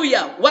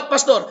 hallelujah, what,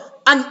 Pastor?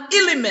 An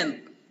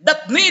element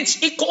that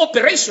needs a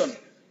cooperation,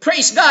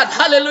 praise God,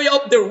 hallelujah,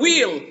 of their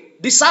will,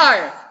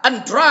 desire,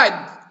 and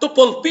drive to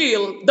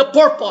fulfill the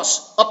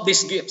purpose of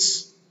these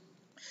gifts.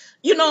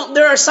 You know,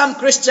 there are some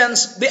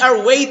Christians, they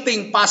are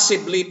waiting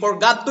possibly for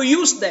God to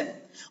use them.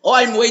 Oh,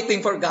 I'm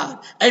waiting for God.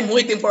 I'm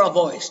waiting for a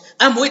voice.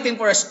 I'm waiting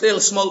for a still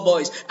small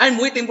voice. I'm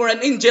waiting for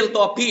an angel to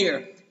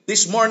appear.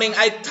 This morning,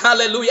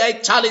 hallelujah, I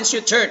challenge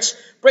you, church.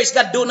 Praise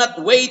God, do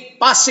not wait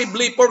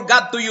possibly for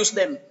God to use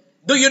them.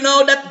 Do you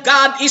know that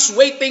God is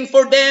waiting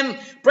for them?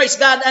 Praise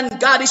God, and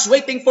God is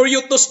waiting for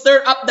you to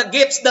stir up the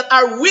gifts that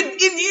are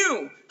within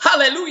you.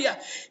 Hallelujah.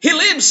 He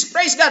lives,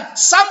 praise God.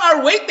 Some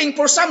are waiting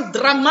for some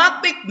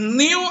dramatic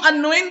new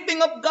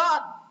anointing of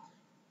God.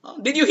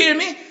 Did you hear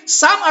me?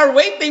 Some are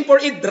waiting for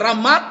a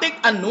dramatic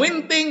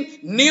anointing,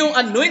 new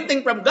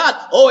anointing from God.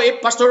 Oh,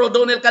 if Pastor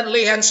O'Donnell can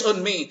lay hands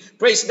on me,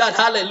 praise God,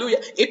 hallelujah.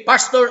 If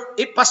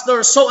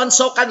Pastor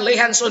so-and-so can lay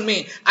hands on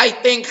me, I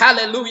think,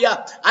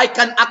 hallelujah, I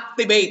can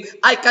activate,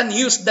 I can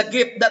use the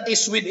gift that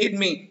is within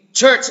me.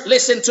 Church,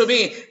 listen to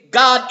me.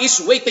 God is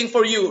waiting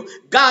for you.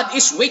 God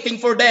is waiting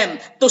for them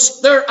to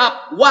stir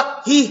up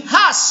what He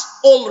has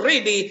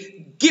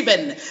already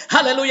given.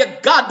 Hallelujah.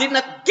 God did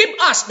not give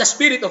us the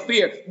spirit of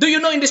fear. Do you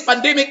know in this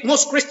pandemic,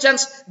 most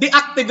Christians, they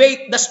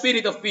activate the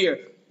spirit of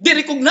fear. They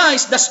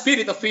recognize the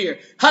spirit of fear.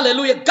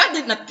 Hallelujah. God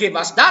did not give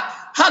us that.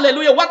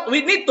 Hallelujah. What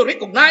we need to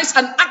recognize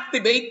and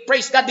activate,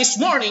 praise God, this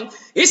morning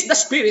is the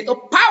spirit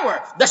of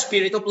power, the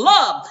spirit of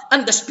love,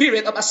 and the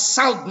spirit of a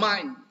sound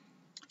mind.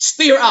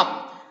 Stir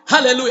up.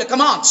 Hallelujah.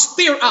 Come on.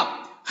 Stir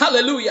up.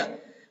 Hallelujah.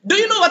 Do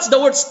you know what's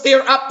the word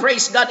stir up,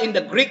 praise God, in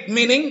the Greek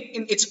meaning,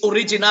 in its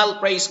original,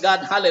 praise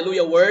God,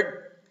 hallelujah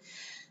word?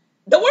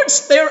 The word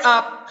stir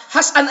up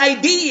has an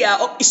idea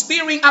of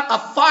stirring up a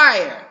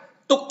fire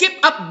to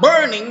keep up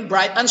burning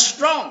bright and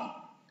strong.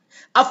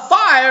 A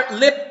fire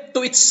left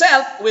to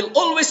itself will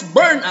always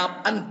burn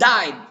up and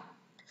die.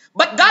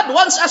 But God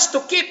wants us to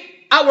keep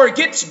our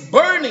gifts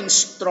burning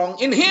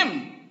strong in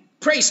Him.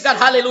 Praise God,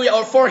 hallelujah,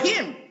 or for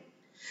Him.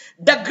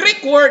 The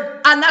Greek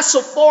word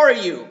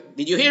anasophorou,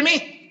 did you hear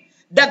me?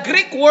 The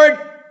Greek word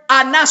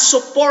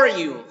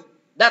anasophorou,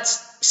 that's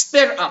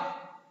stir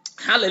up,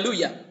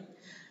 hallelujah,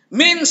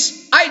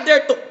 means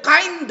either to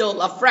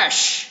kindle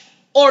afresh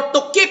or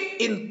to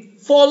keep in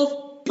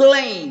full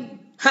flame.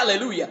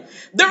 Hallelujah.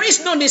 There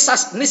is no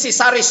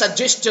necessary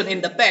suggestion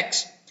in the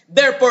text,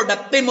 therefore,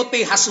 that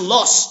Timothy has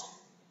lost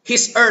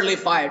his early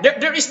fire.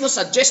 There is no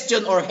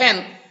suggestion or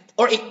hint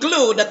or a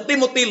clue that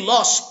Timothy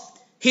lost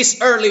his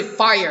early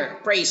fire,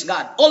 praise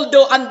God.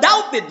 Although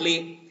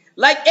undoubtedly,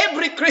 like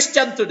every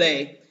Christian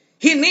today,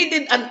 he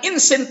needed an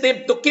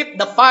incentive to keep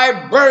the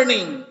fire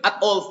burning at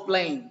all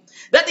flame.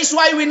 That is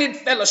why we need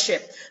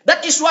fellowship.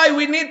 That is why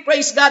we need,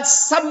 praise God,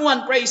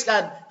 someone, praise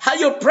God,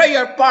 your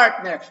prayer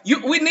partner.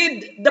 We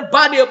need the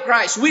body of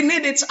Christ. We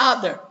need each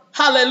other.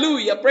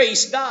 Hallelujah,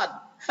 praise God.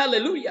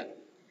 Hallelujah.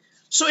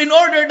 So in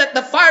order that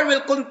the fire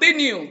will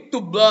continue to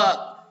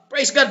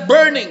praise God,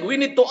 burning. We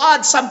need to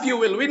add some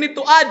fuel. We need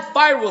to add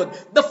firewood.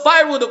 The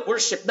firewood of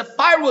worship, the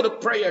firewood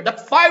of prayer, the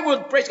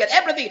firewood, praise God,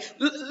 everything.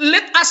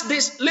 Let us,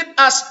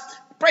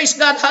 praise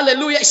God,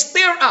 hallelujah,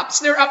 stir up.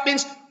 Stir up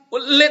means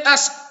let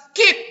us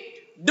keep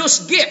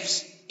those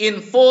gifts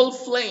in full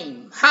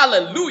flame.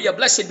 Hallelujah.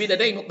 Blessed be the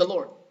name of the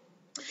Lord.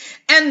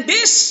 And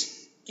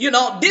this,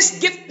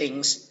 these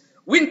giftings,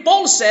 when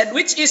Paul said,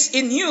 which is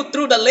in you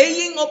through the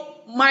laying of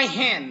my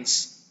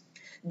hands,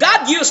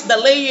 God used the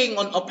laying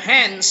on of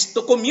hands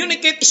to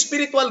communicate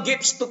spiritual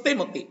gifts to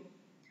Timothy.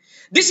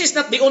 This is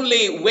not the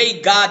only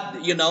way God,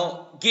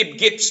 give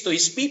gifts to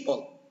his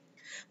people.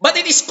 But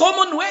it is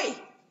common way,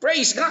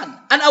 praise God,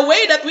 and a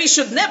way that we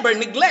should never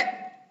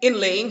neglect in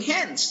laying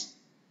hands.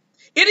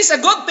 It is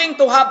a good thing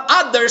to have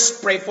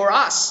others pray for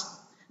us.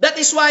 That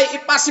is why,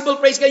 if possible,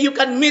 praise God, you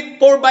can meet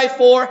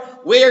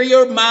 4x4, wear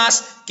your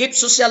mask, keep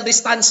social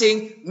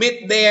distancing,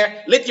 meet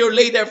there, let your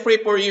leader pray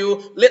for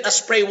you, let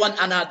us pray one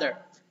another.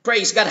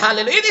 Praise God,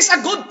 hallelujah. It is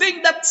a good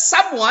thing that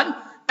someone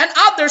and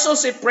others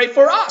also pray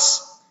for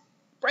us.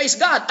 Praise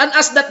God. And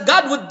as that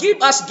God would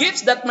give us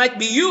gifts that might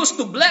be used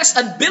to bless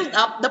and build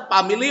up the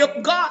family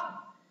of God.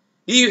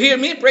 Do you hear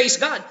me? Praise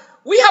God.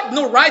 We have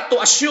no right to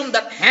assume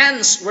that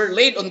hands were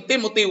laid on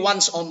Timothy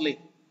once only.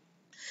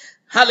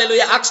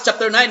 Hallelujah. Acts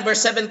chapter 9 verse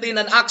 17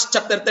 and Acts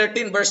chapter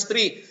 13 verse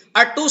 3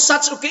 are two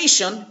such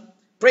occasions,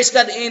 praise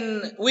God,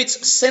 in which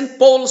St.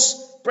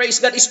 Paul's, praise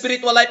God,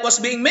 spiritual life was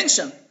being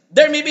mentioned.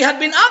 There maybe had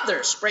been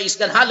others, praise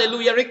God,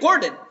 hallelujah,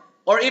 recorded,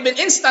 or even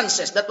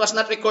instances that was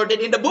not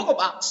recorded in the book of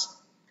Acts.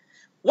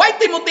 Why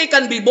Timothy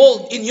can be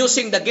bold in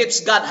using the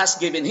gifts God has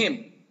given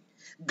him?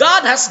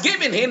 God has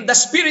given him the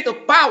spirit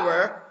of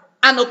power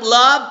and of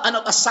love and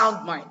of a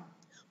sound mind.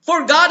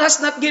 For God has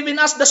not given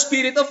us the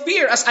spirit of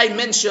fear, as I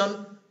mentioned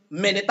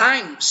many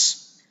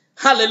times.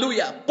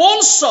 Hallelujah.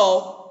 Paul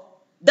saw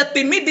the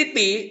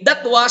timidity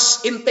that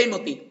was in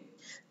Timothy.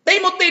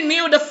 Timothy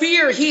knew the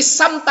fear he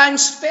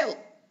sometimes felt.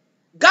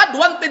 God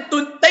wanted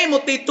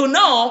Timothy to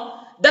know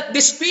that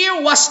this fear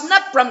was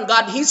not from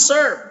God he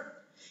served.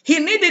 He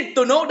needed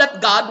to know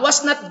that God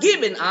was not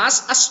giving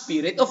us a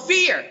spirit of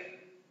fear.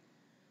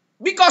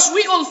 Because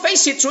we all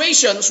face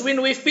situations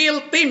when we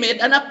feel timid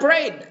and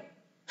afraid.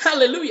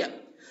 Hallelujah.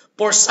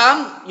 For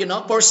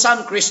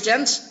some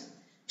Christians,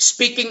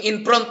 speaking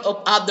in front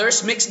of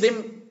others makes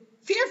them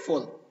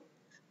fearful.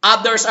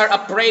 Others are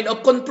afraid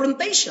of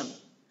confrontation.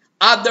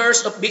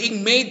 Others of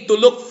being made to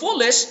look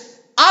foolish.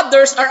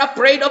 Others are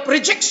afraid of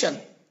rejection.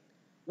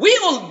 We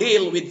all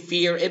deal with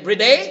fear every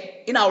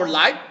day in our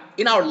life,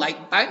 in our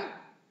lifetime.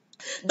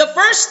 The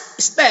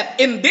first step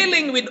in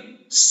dealing with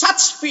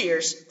such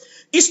fears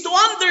is to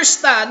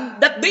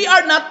understand that they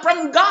are not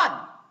from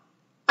God.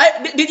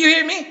 Did you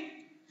hear me?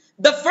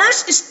 The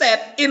first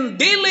step in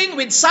dealing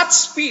with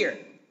such fear,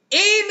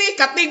 any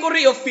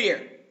category of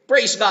fear,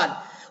 praise God,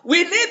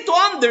 we need to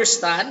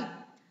understand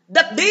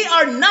that they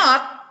are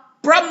not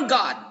from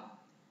God.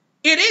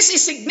 It is a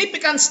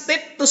significant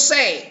step to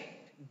say,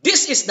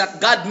 this is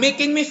not God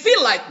making me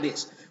feel like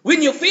this.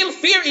 When you feel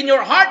fear in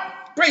your heart,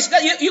 praise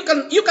God, you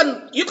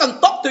can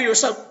talk to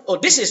yourself, oh,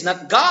 this is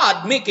not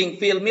God making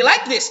feel me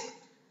like this.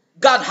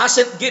 God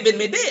hasn't given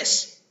me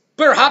this.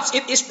 Perhaps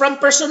it is from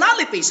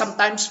personality.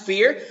 Sometimes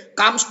fear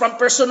comes from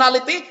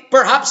personality.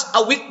 Perhaps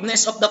a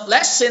weakness of the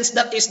flesh, since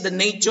that is the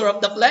nature of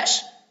the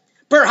flesh.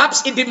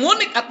 Perhaps a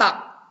demonic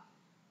attack.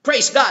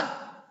 Praise God.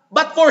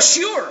 But for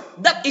sure,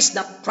 that is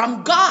not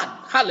from God.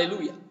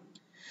 Hallelujah.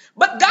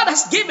 But God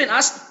has given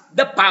us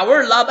the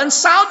power, love, and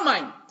sound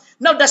mind.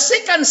 Now, the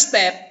second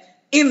step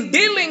in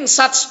dealing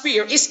such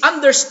fear is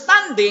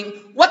understanding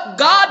what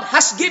God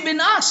has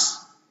given us.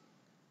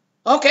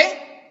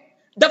 Okay?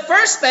 The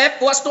first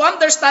step was to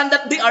understand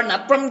that they are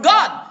not from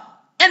God.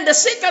 And the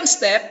second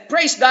step,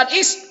 praise God,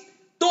 is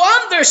to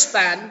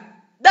understand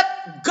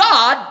that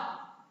God,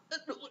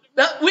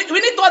 we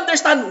need to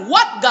understand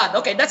what God,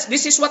 okay,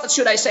 this is what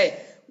should I say,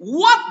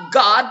 what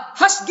God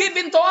has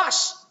given to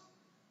us.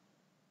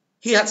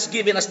 He has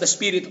given us the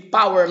spirit of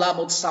power, love,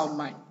 and sound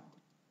mind.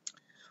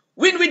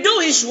 When we do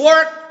His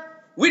work,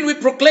 when we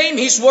proclaim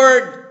His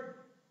word,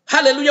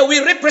 hallelujah,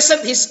 we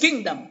represent His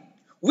kingdom.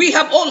 We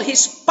have all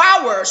His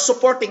power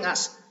supporting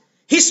us.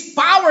 His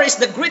power is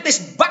the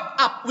greatest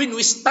backup when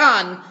we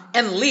stand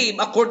and live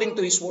according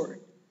to His word.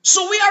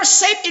 So we are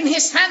safe in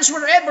His hands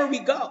wherever we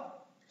go.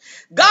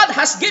 God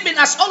has given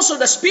us also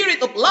the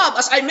spirit of love,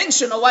 as I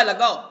mentioned a while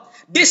ago.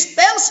 This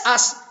tells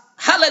us,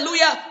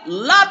 hallelujah,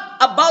 lot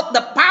about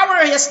the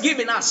power He has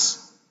given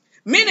us.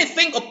 Many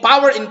think of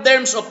power in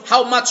terms of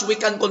how much we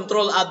can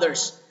control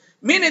others.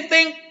 Many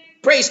think,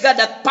 praise God,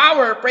 that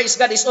power, praise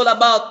God, is all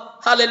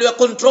about, hallelujah,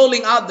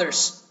 controlling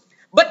others.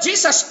 But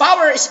Jesus'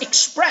 power is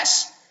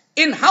expressed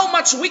in how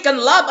much we can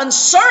love and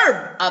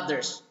serve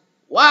others.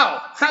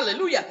 Wow,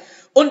 hallelujah.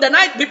 On the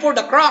night before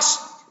the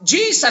cross,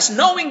 Jesus,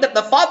 knowing that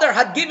the Father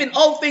had given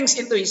all things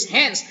into His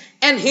hands,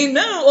 and He knew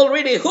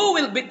already who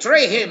will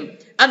betray Him,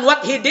 and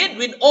what He did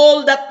with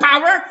all that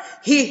power,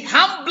 He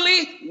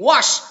humbly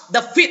washed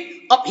the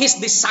feet of His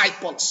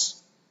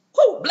disciples.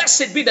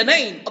 blessed be the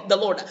name of the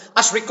Lord.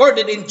 As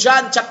recorded in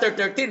John chapter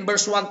 13,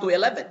 verse 1 to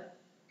 11.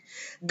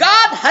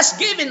 God has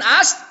given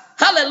us,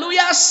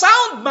 hallelujah, a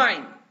sound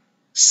mind.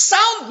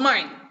 Sound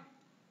mind.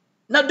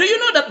 Now, do you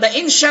know that the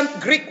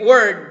ancient Greek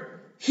word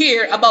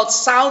here about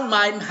sound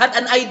mind had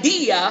an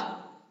idea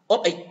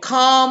of a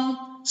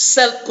calm,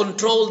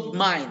 self-controlled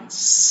mind.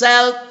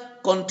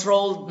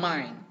 Self-controlled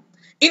mind.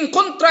 In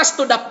contrast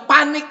to the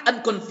panic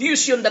and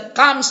confusion that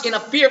comes in a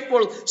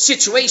fearful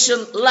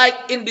situation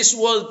like in this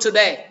world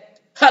today.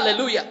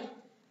 Hallelujah.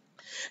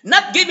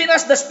 Not giving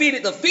us the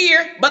spirit of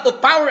fear, but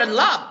of power and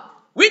love.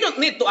 We don't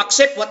need to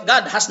accept what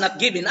God has not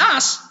given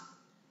us.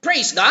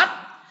 Praise God.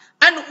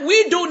 And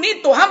we do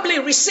need to humbly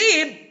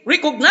receive,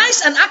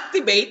 recognize, and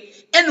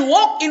activate, and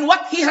walk in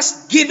what He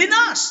has given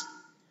us.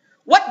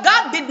 What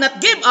God did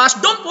not give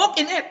us, don't walk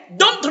in it.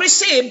 Don't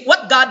receive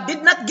what God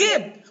did not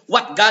give.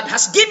 What God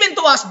has given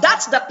to us,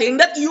 that's the thing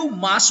that you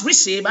must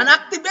receive and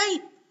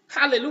activate.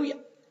 Hallelujah.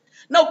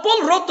 Now,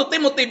 Paul wrote to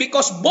Timothy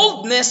because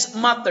boldness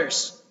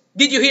matters.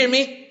 Did you hear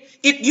me?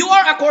 If you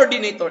are a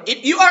coordinator,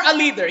 if you are a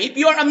leader, if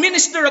you are a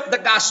minister of the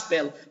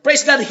gospel,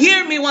 praise God,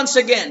 hear me once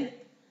again.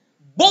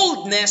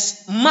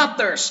 Boldness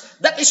matters.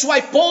 That is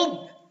why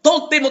Paul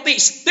told Timothy,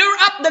 stir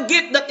up the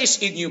gift that is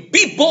in you.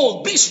 Be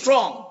bold, be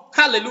strong.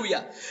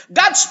 Hallelujah.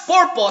 God's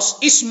purpose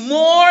is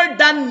more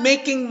than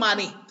making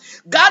money.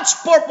 God's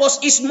purpose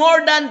is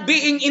more than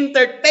being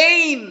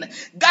entertained.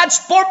 God's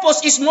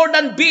purpose is more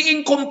than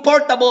being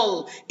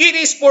comfortable. It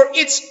is for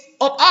each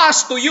of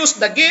us to use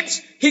the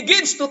gifts He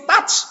gives to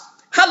touch,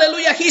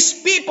 hallelujah,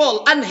 His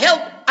people and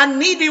help a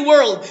needy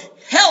world.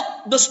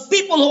 Help those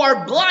people who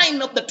are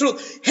blind of the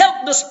truth.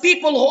 Help those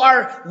people who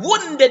are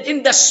wounded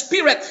in the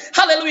spirit.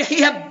 Hallelujah.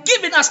 He has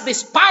given us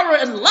this power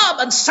and love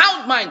and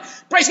sound mind.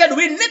 Praise God.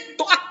 We need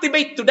to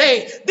activate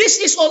today. This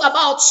is all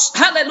about,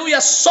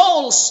 hallelujah,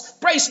 souls.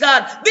 Praise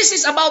God. This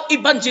is about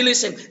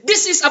evangelism.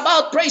 This is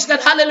about, praise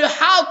God, hallelujah,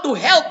 how to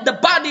help the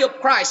body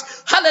of Christ.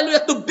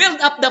 Hallelujah. To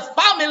build up the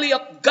family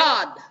of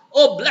God.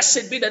 Oh,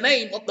 blessed be the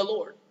name of the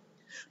Lord.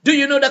 Do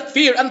you know that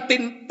fear and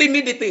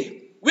timidity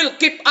will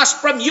keep us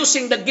from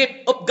using the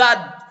gift of God,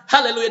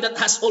 hallelujah, that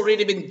has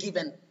already been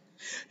given?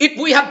 If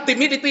we have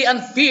timidity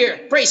and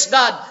fear, praise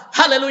God,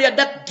 hallelujah,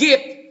 that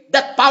gift,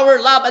 that power,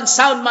 love, and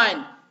sound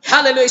mind,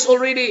 hallelujah, is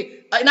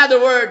already, in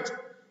other words,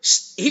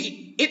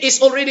 it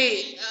is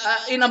already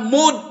in a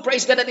mood,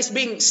 praise God, that is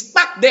being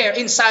stuck there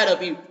inside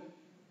of you.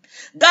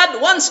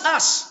 God wants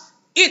us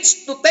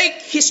each to take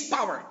His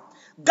power.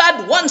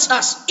 God wants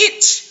us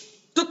each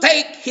to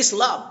take His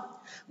love.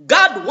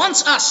 God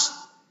wants us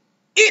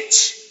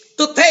each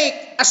to take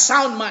a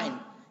sound mind,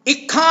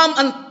 a calm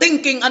and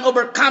thinking and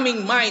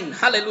overcoming mind,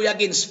 hallelujah,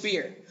 against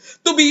fear.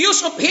 To be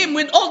used of Him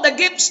with all the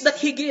gifts that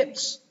He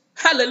gives.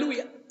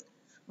 Hallelujah.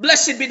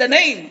 Blessed be the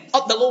name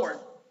of the Lord.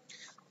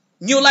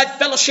 New Life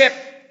Fellowship,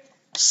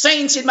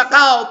 Saints in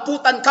Macau,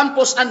 Putan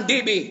Campus, and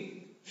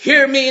DB,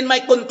 hear me in my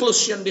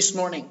conclusion this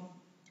morning.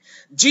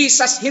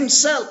 Jesus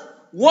Himself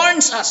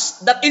warns us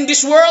that in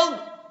this world,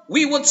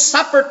 we would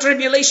suffer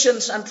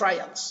tribulations and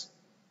trials.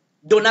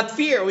 Do not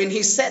fear when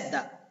He said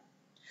that.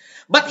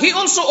 But He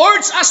also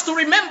urged us to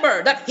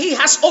remember that He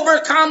has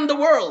overcome the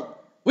world.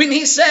 When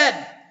He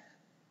said,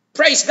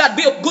 praise God,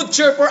 be of good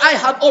cheer, for I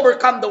have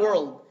overcome the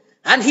world.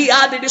 And He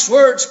added His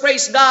words,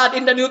 praise God,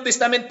 in the New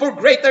Testament, for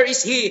greater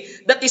is He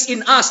that is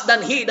in us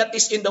than he that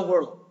is in the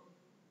world.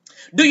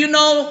 Do you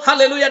know,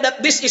 hallelujah,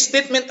 that this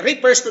statement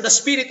refers to the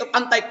spirit of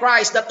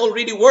Antichrist that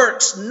already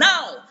works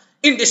now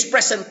in this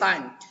present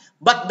time.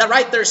 But the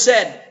writer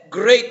said,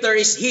 greater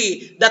is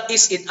He that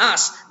is in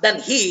us than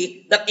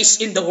he that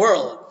is in the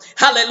world.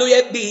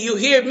 Hallelujah. Do you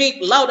hear me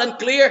loud and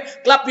clear?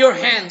 Clap your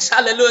hands.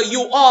 Hallelujah.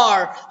 You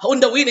are on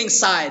the winning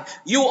side.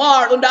 You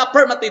are on the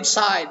affirmative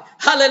side.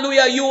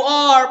 Hallelujah. You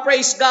are,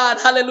 praise God,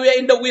 hallelujah,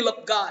 in the will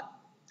of God.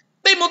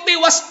 Timothy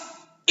was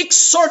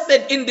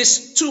exhorted in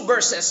these two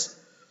verses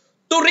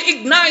to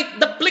reignite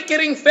the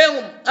flickering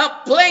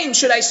flame,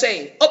 should I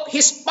say, of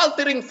his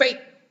faltering faith.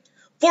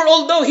 For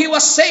although he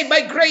was saved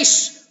by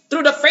grace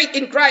through the faith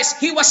in Christ,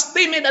 he was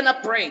timid and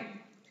afraid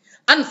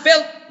and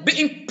felt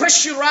being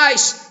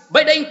pressurized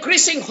by the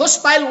increasing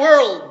hostile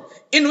world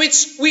in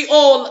which we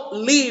all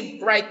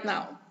live right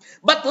now.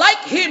 But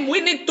like him,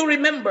 we need to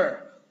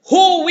remember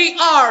who we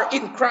are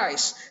in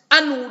Christ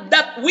and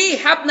that we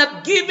have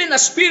not given a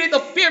spirit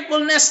of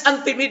fearfulness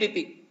and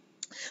timidity,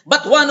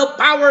 but one of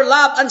power,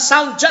 love, and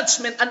sound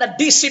judgment and a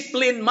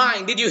disciplined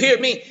mind. Did you hear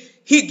me?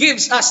 He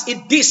gives us a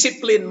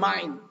disciplined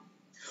mind.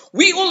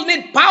 We all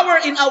need power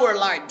in our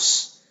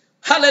lives.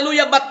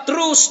 Hallelujah. But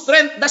true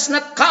strength does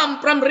not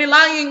come from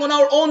relying on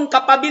our own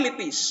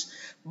capabilities,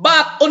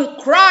 but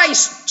on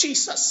Christ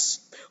Jesus,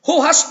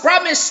 who has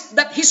promised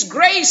that His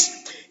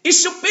grace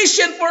is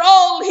sufficient for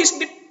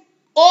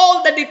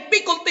all the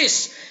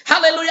difficulties,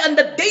 hallelujah, and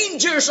the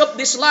dangers of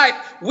this life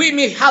we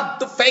may have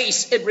to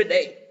face every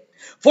day.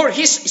 For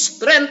His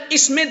strength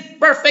is made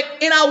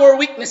perfect in our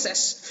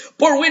weaknesses.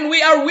 For when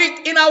we are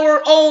weak in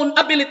our own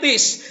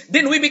abilities,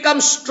 then we become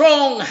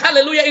strong,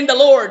 hallelujah, in the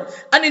Lord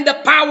and in the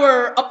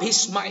power of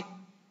His might.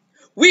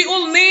 We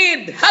all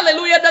need,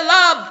 hallelujah, the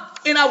love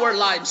in our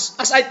lives,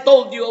 as I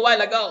told you a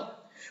while ago.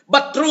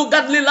 But true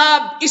godly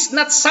love is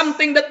not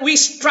something that we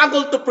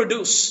struggle to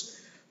produce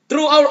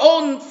through our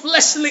own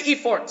fleshly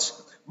efforts,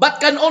 but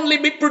can only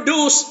be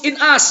produced in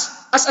us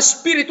as a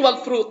spiritual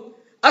fruit,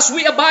 as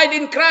we abide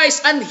in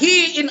Christ and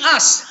He in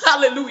us.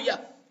 Hallelujah.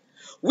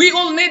 We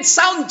all need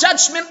sound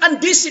judgment and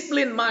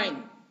disciplined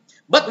mind,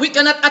 but we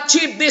cannot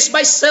achieve this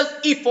by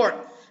self-effort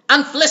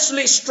and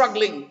fleshly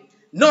struggling,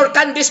 nor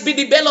can this be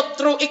developed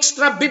through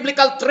extra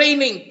biblical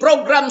training,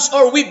 programs,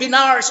 or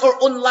webinars, or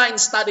online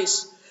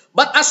studies.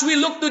 But as we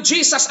look to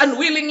Jesus and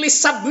willingly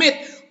submit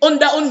on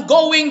the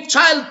ongoing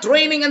child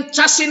training and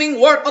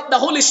chastening work of the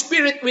Holy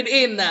Spirit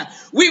within,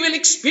 we will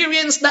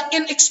experience the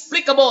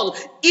inexplicable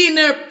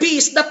inner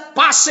peace that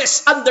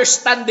passes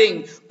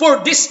understanding.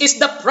 For this is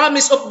the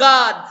promise of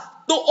God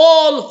to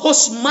all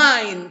whose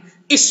mind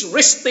is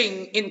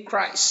resting in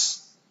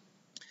Christ.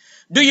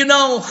 Do you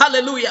know,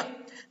 hallelujah,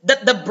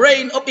 that the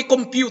brain of a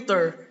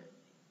computer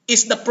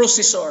is the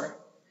processor,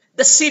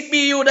 the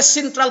CPU, the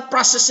central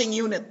processing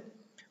unit.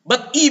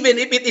 But even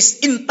if it is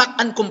intact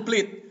and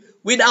complete,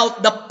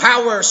 without the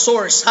power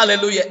source,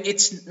 hallelujah,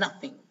 it's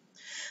nothing.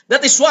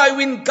 That is why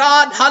when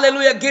God,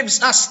 hallelujah,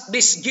 gives us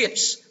these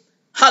gifts,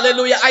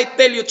 hallelujah, I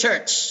tell you,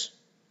 church,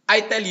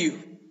 I tell you,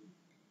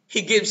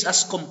 He gives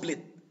us complete.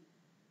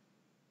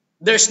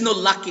 There's no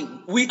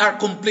lacking. We are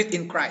complete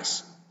in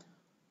Christ.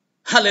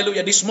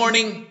 Hallelujah. This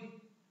morning,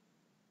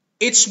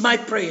 it's my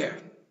prayer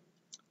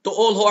to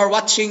all who are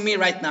watching me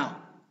right now.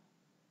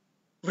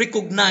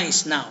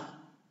 Recognize now.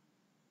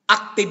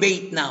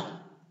 Activate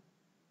now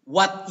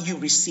what you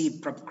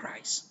received from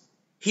Christ.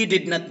 He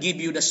did not give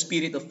you the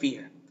spirit of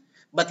fear,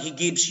 but He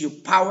gives you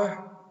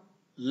power,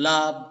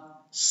 love,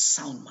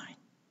 sound mind.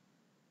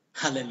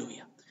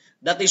 Hallelujah.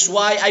 That is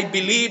why I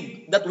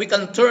believe that we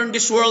can turn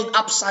this world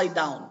upside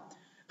down.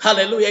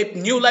 Hallelujah. If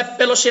New Life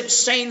Fellowship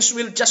saints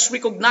will just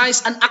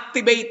recognize and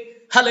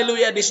activate,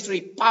 hallelujah, these three: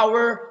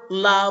 power,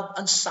 love,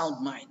 and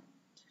sound mind.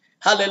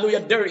 Hallelujah.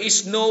 There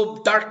is no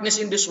darkness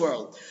in this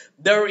world.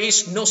 There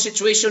is no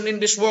situation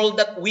in this world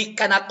that we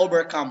cannot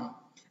overcome.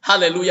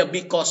 Hallelujah.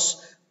 Because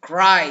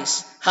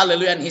Christ,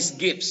 hallelujah, and His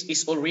gifts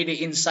is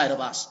already inside of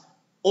us.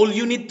 All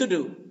you need to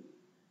do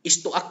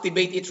is to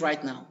activate it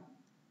right now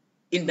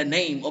in the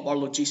name of our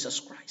Lord Jesus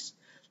Christ.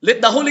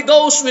 Let the Holy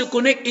Ghost will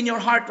connect in your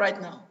heart right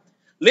now.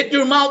 Let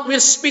your mouth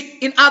will speak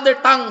in other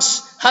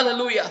tongues.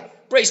 Hallelujah.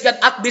 Praise God.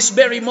 At this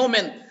very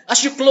moment,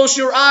 as you close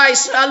your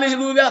eyes,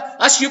 hallelujah,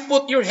 as you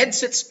put your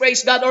headsets,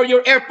 praise God, or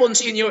your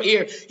earphones in your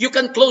ear, you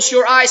can close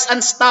your eyes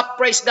and stop,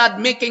 praise God,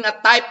 making a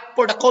type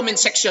for the comment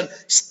section.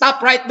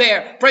 Stop right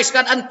there, praise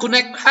God, and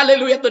connect,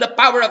 hallelujah, to the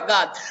power of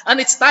God. And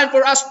it's time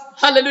for us,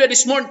 hallelujah,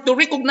 this morning to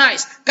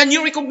recognize. Can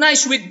you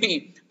recognize with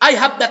me? I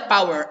have that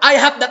power. I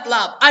have that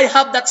love. I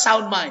have that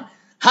sound mind.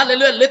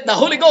 Hallelujah. Let the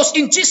Holy Ghost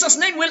in Jesus'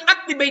 name will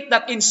activate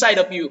that inside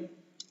of you.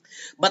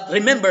 But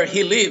remember,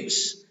 He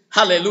lives.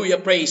 Hallelujah.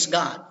 Praise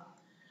God.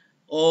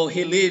 Oh,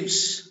 He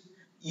lives.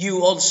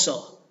 You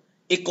also.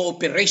 A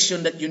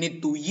cooperation that you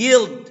need to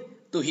yield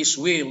to His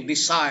will,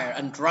 desire,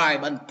 and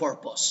drive and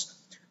purpose.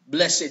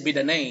 Blessed be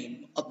the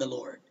name of the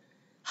Lord.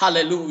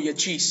 Hallelujah,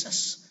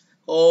 Jesus.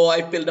 Oh,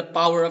 I feel the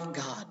power of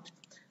God.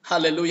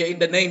 Hallelujah. In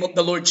the name of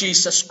the Lord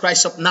Jesus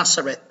Christ of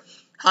Nazareth.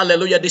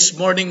 Hallelujah. This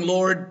morning,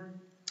 Lord.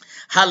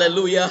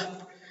 Hallelujah.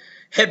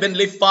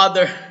 Heavenly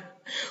Father,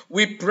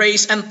 we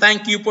praise and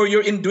thank You for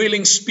Your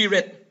indwelling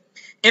Spirit.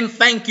 And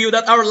thank You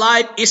that our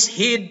life is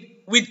hid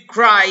with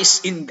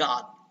Christ in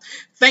God.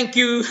 Thank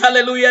You,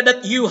 hallelujah,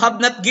 that You have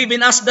not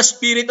given us the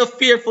spirit of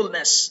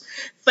fearfulness.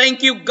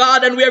 Thank You,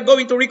 God, and we are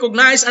going to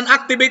recognize and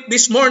activate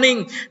this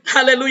morning,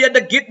 hallelujah,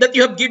 the gift that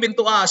You have given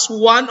to us,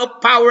 one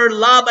of power,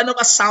 love, and of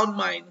a sound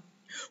mind.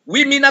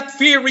 We may not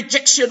fear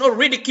rejection or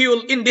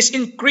ridicule in this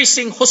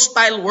increasing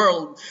hostile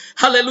world.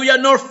 Hallelujah.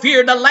 Nor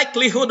fear the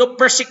likelihood of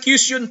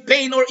persecution,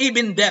 pain, or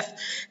even death.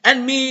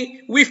 And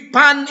we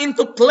fan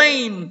into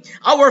flame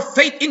our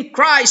faith in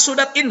Christ so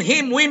that in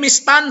Him we may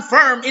stand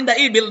firm in the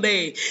evil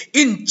day.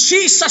 In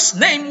Jesus'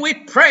 name we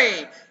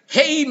pray.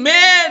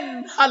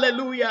 Amen.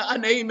 Hallelujah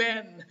and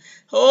amen.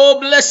 Oh,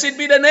 blessed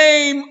be the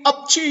name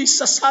of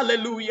Jesus.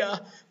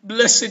 Hallelujah.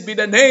 Blessed be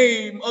the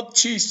name of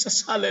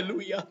Jesus.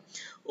 Hallelujah.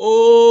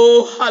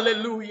 Oh,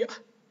 hallelujah.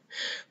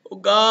 Oh,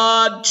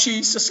 God,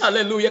 Jesus,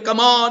 hallelujah. Come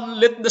on,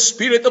 let the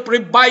spirit of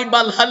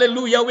revival,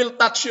 hallelujah, will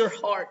touch your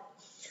heart.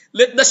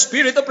 Let the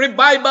spirit of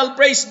revival,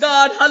 praise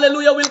God,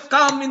 hallelujah, will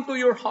come into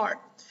your heart.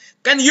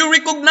 Can you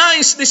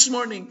recognize this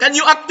morning? Can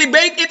you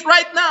activate it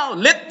right now?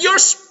 Let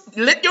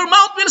your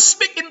mouth will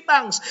speak in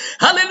tongues.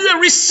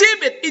 Hallelujah,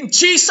 receive it in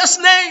Jesus'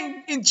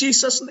 name. In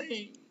Jesus'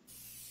 name.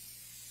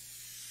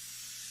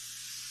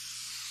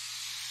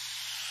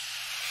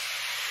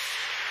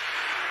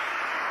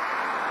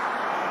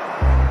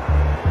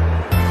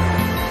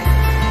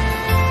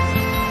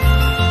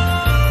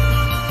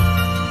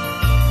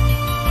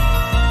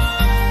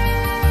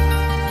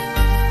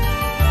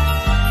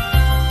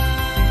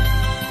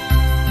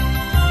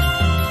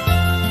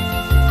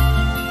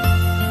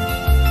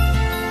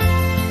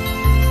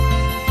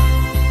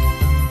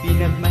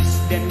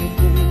 Pinagmasdan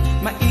kong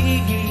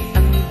maigi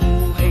ang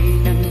buhay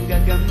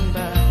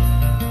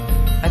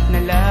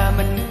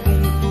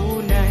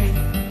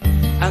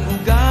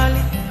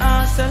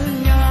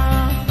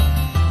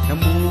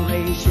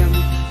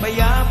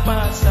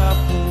payapa sa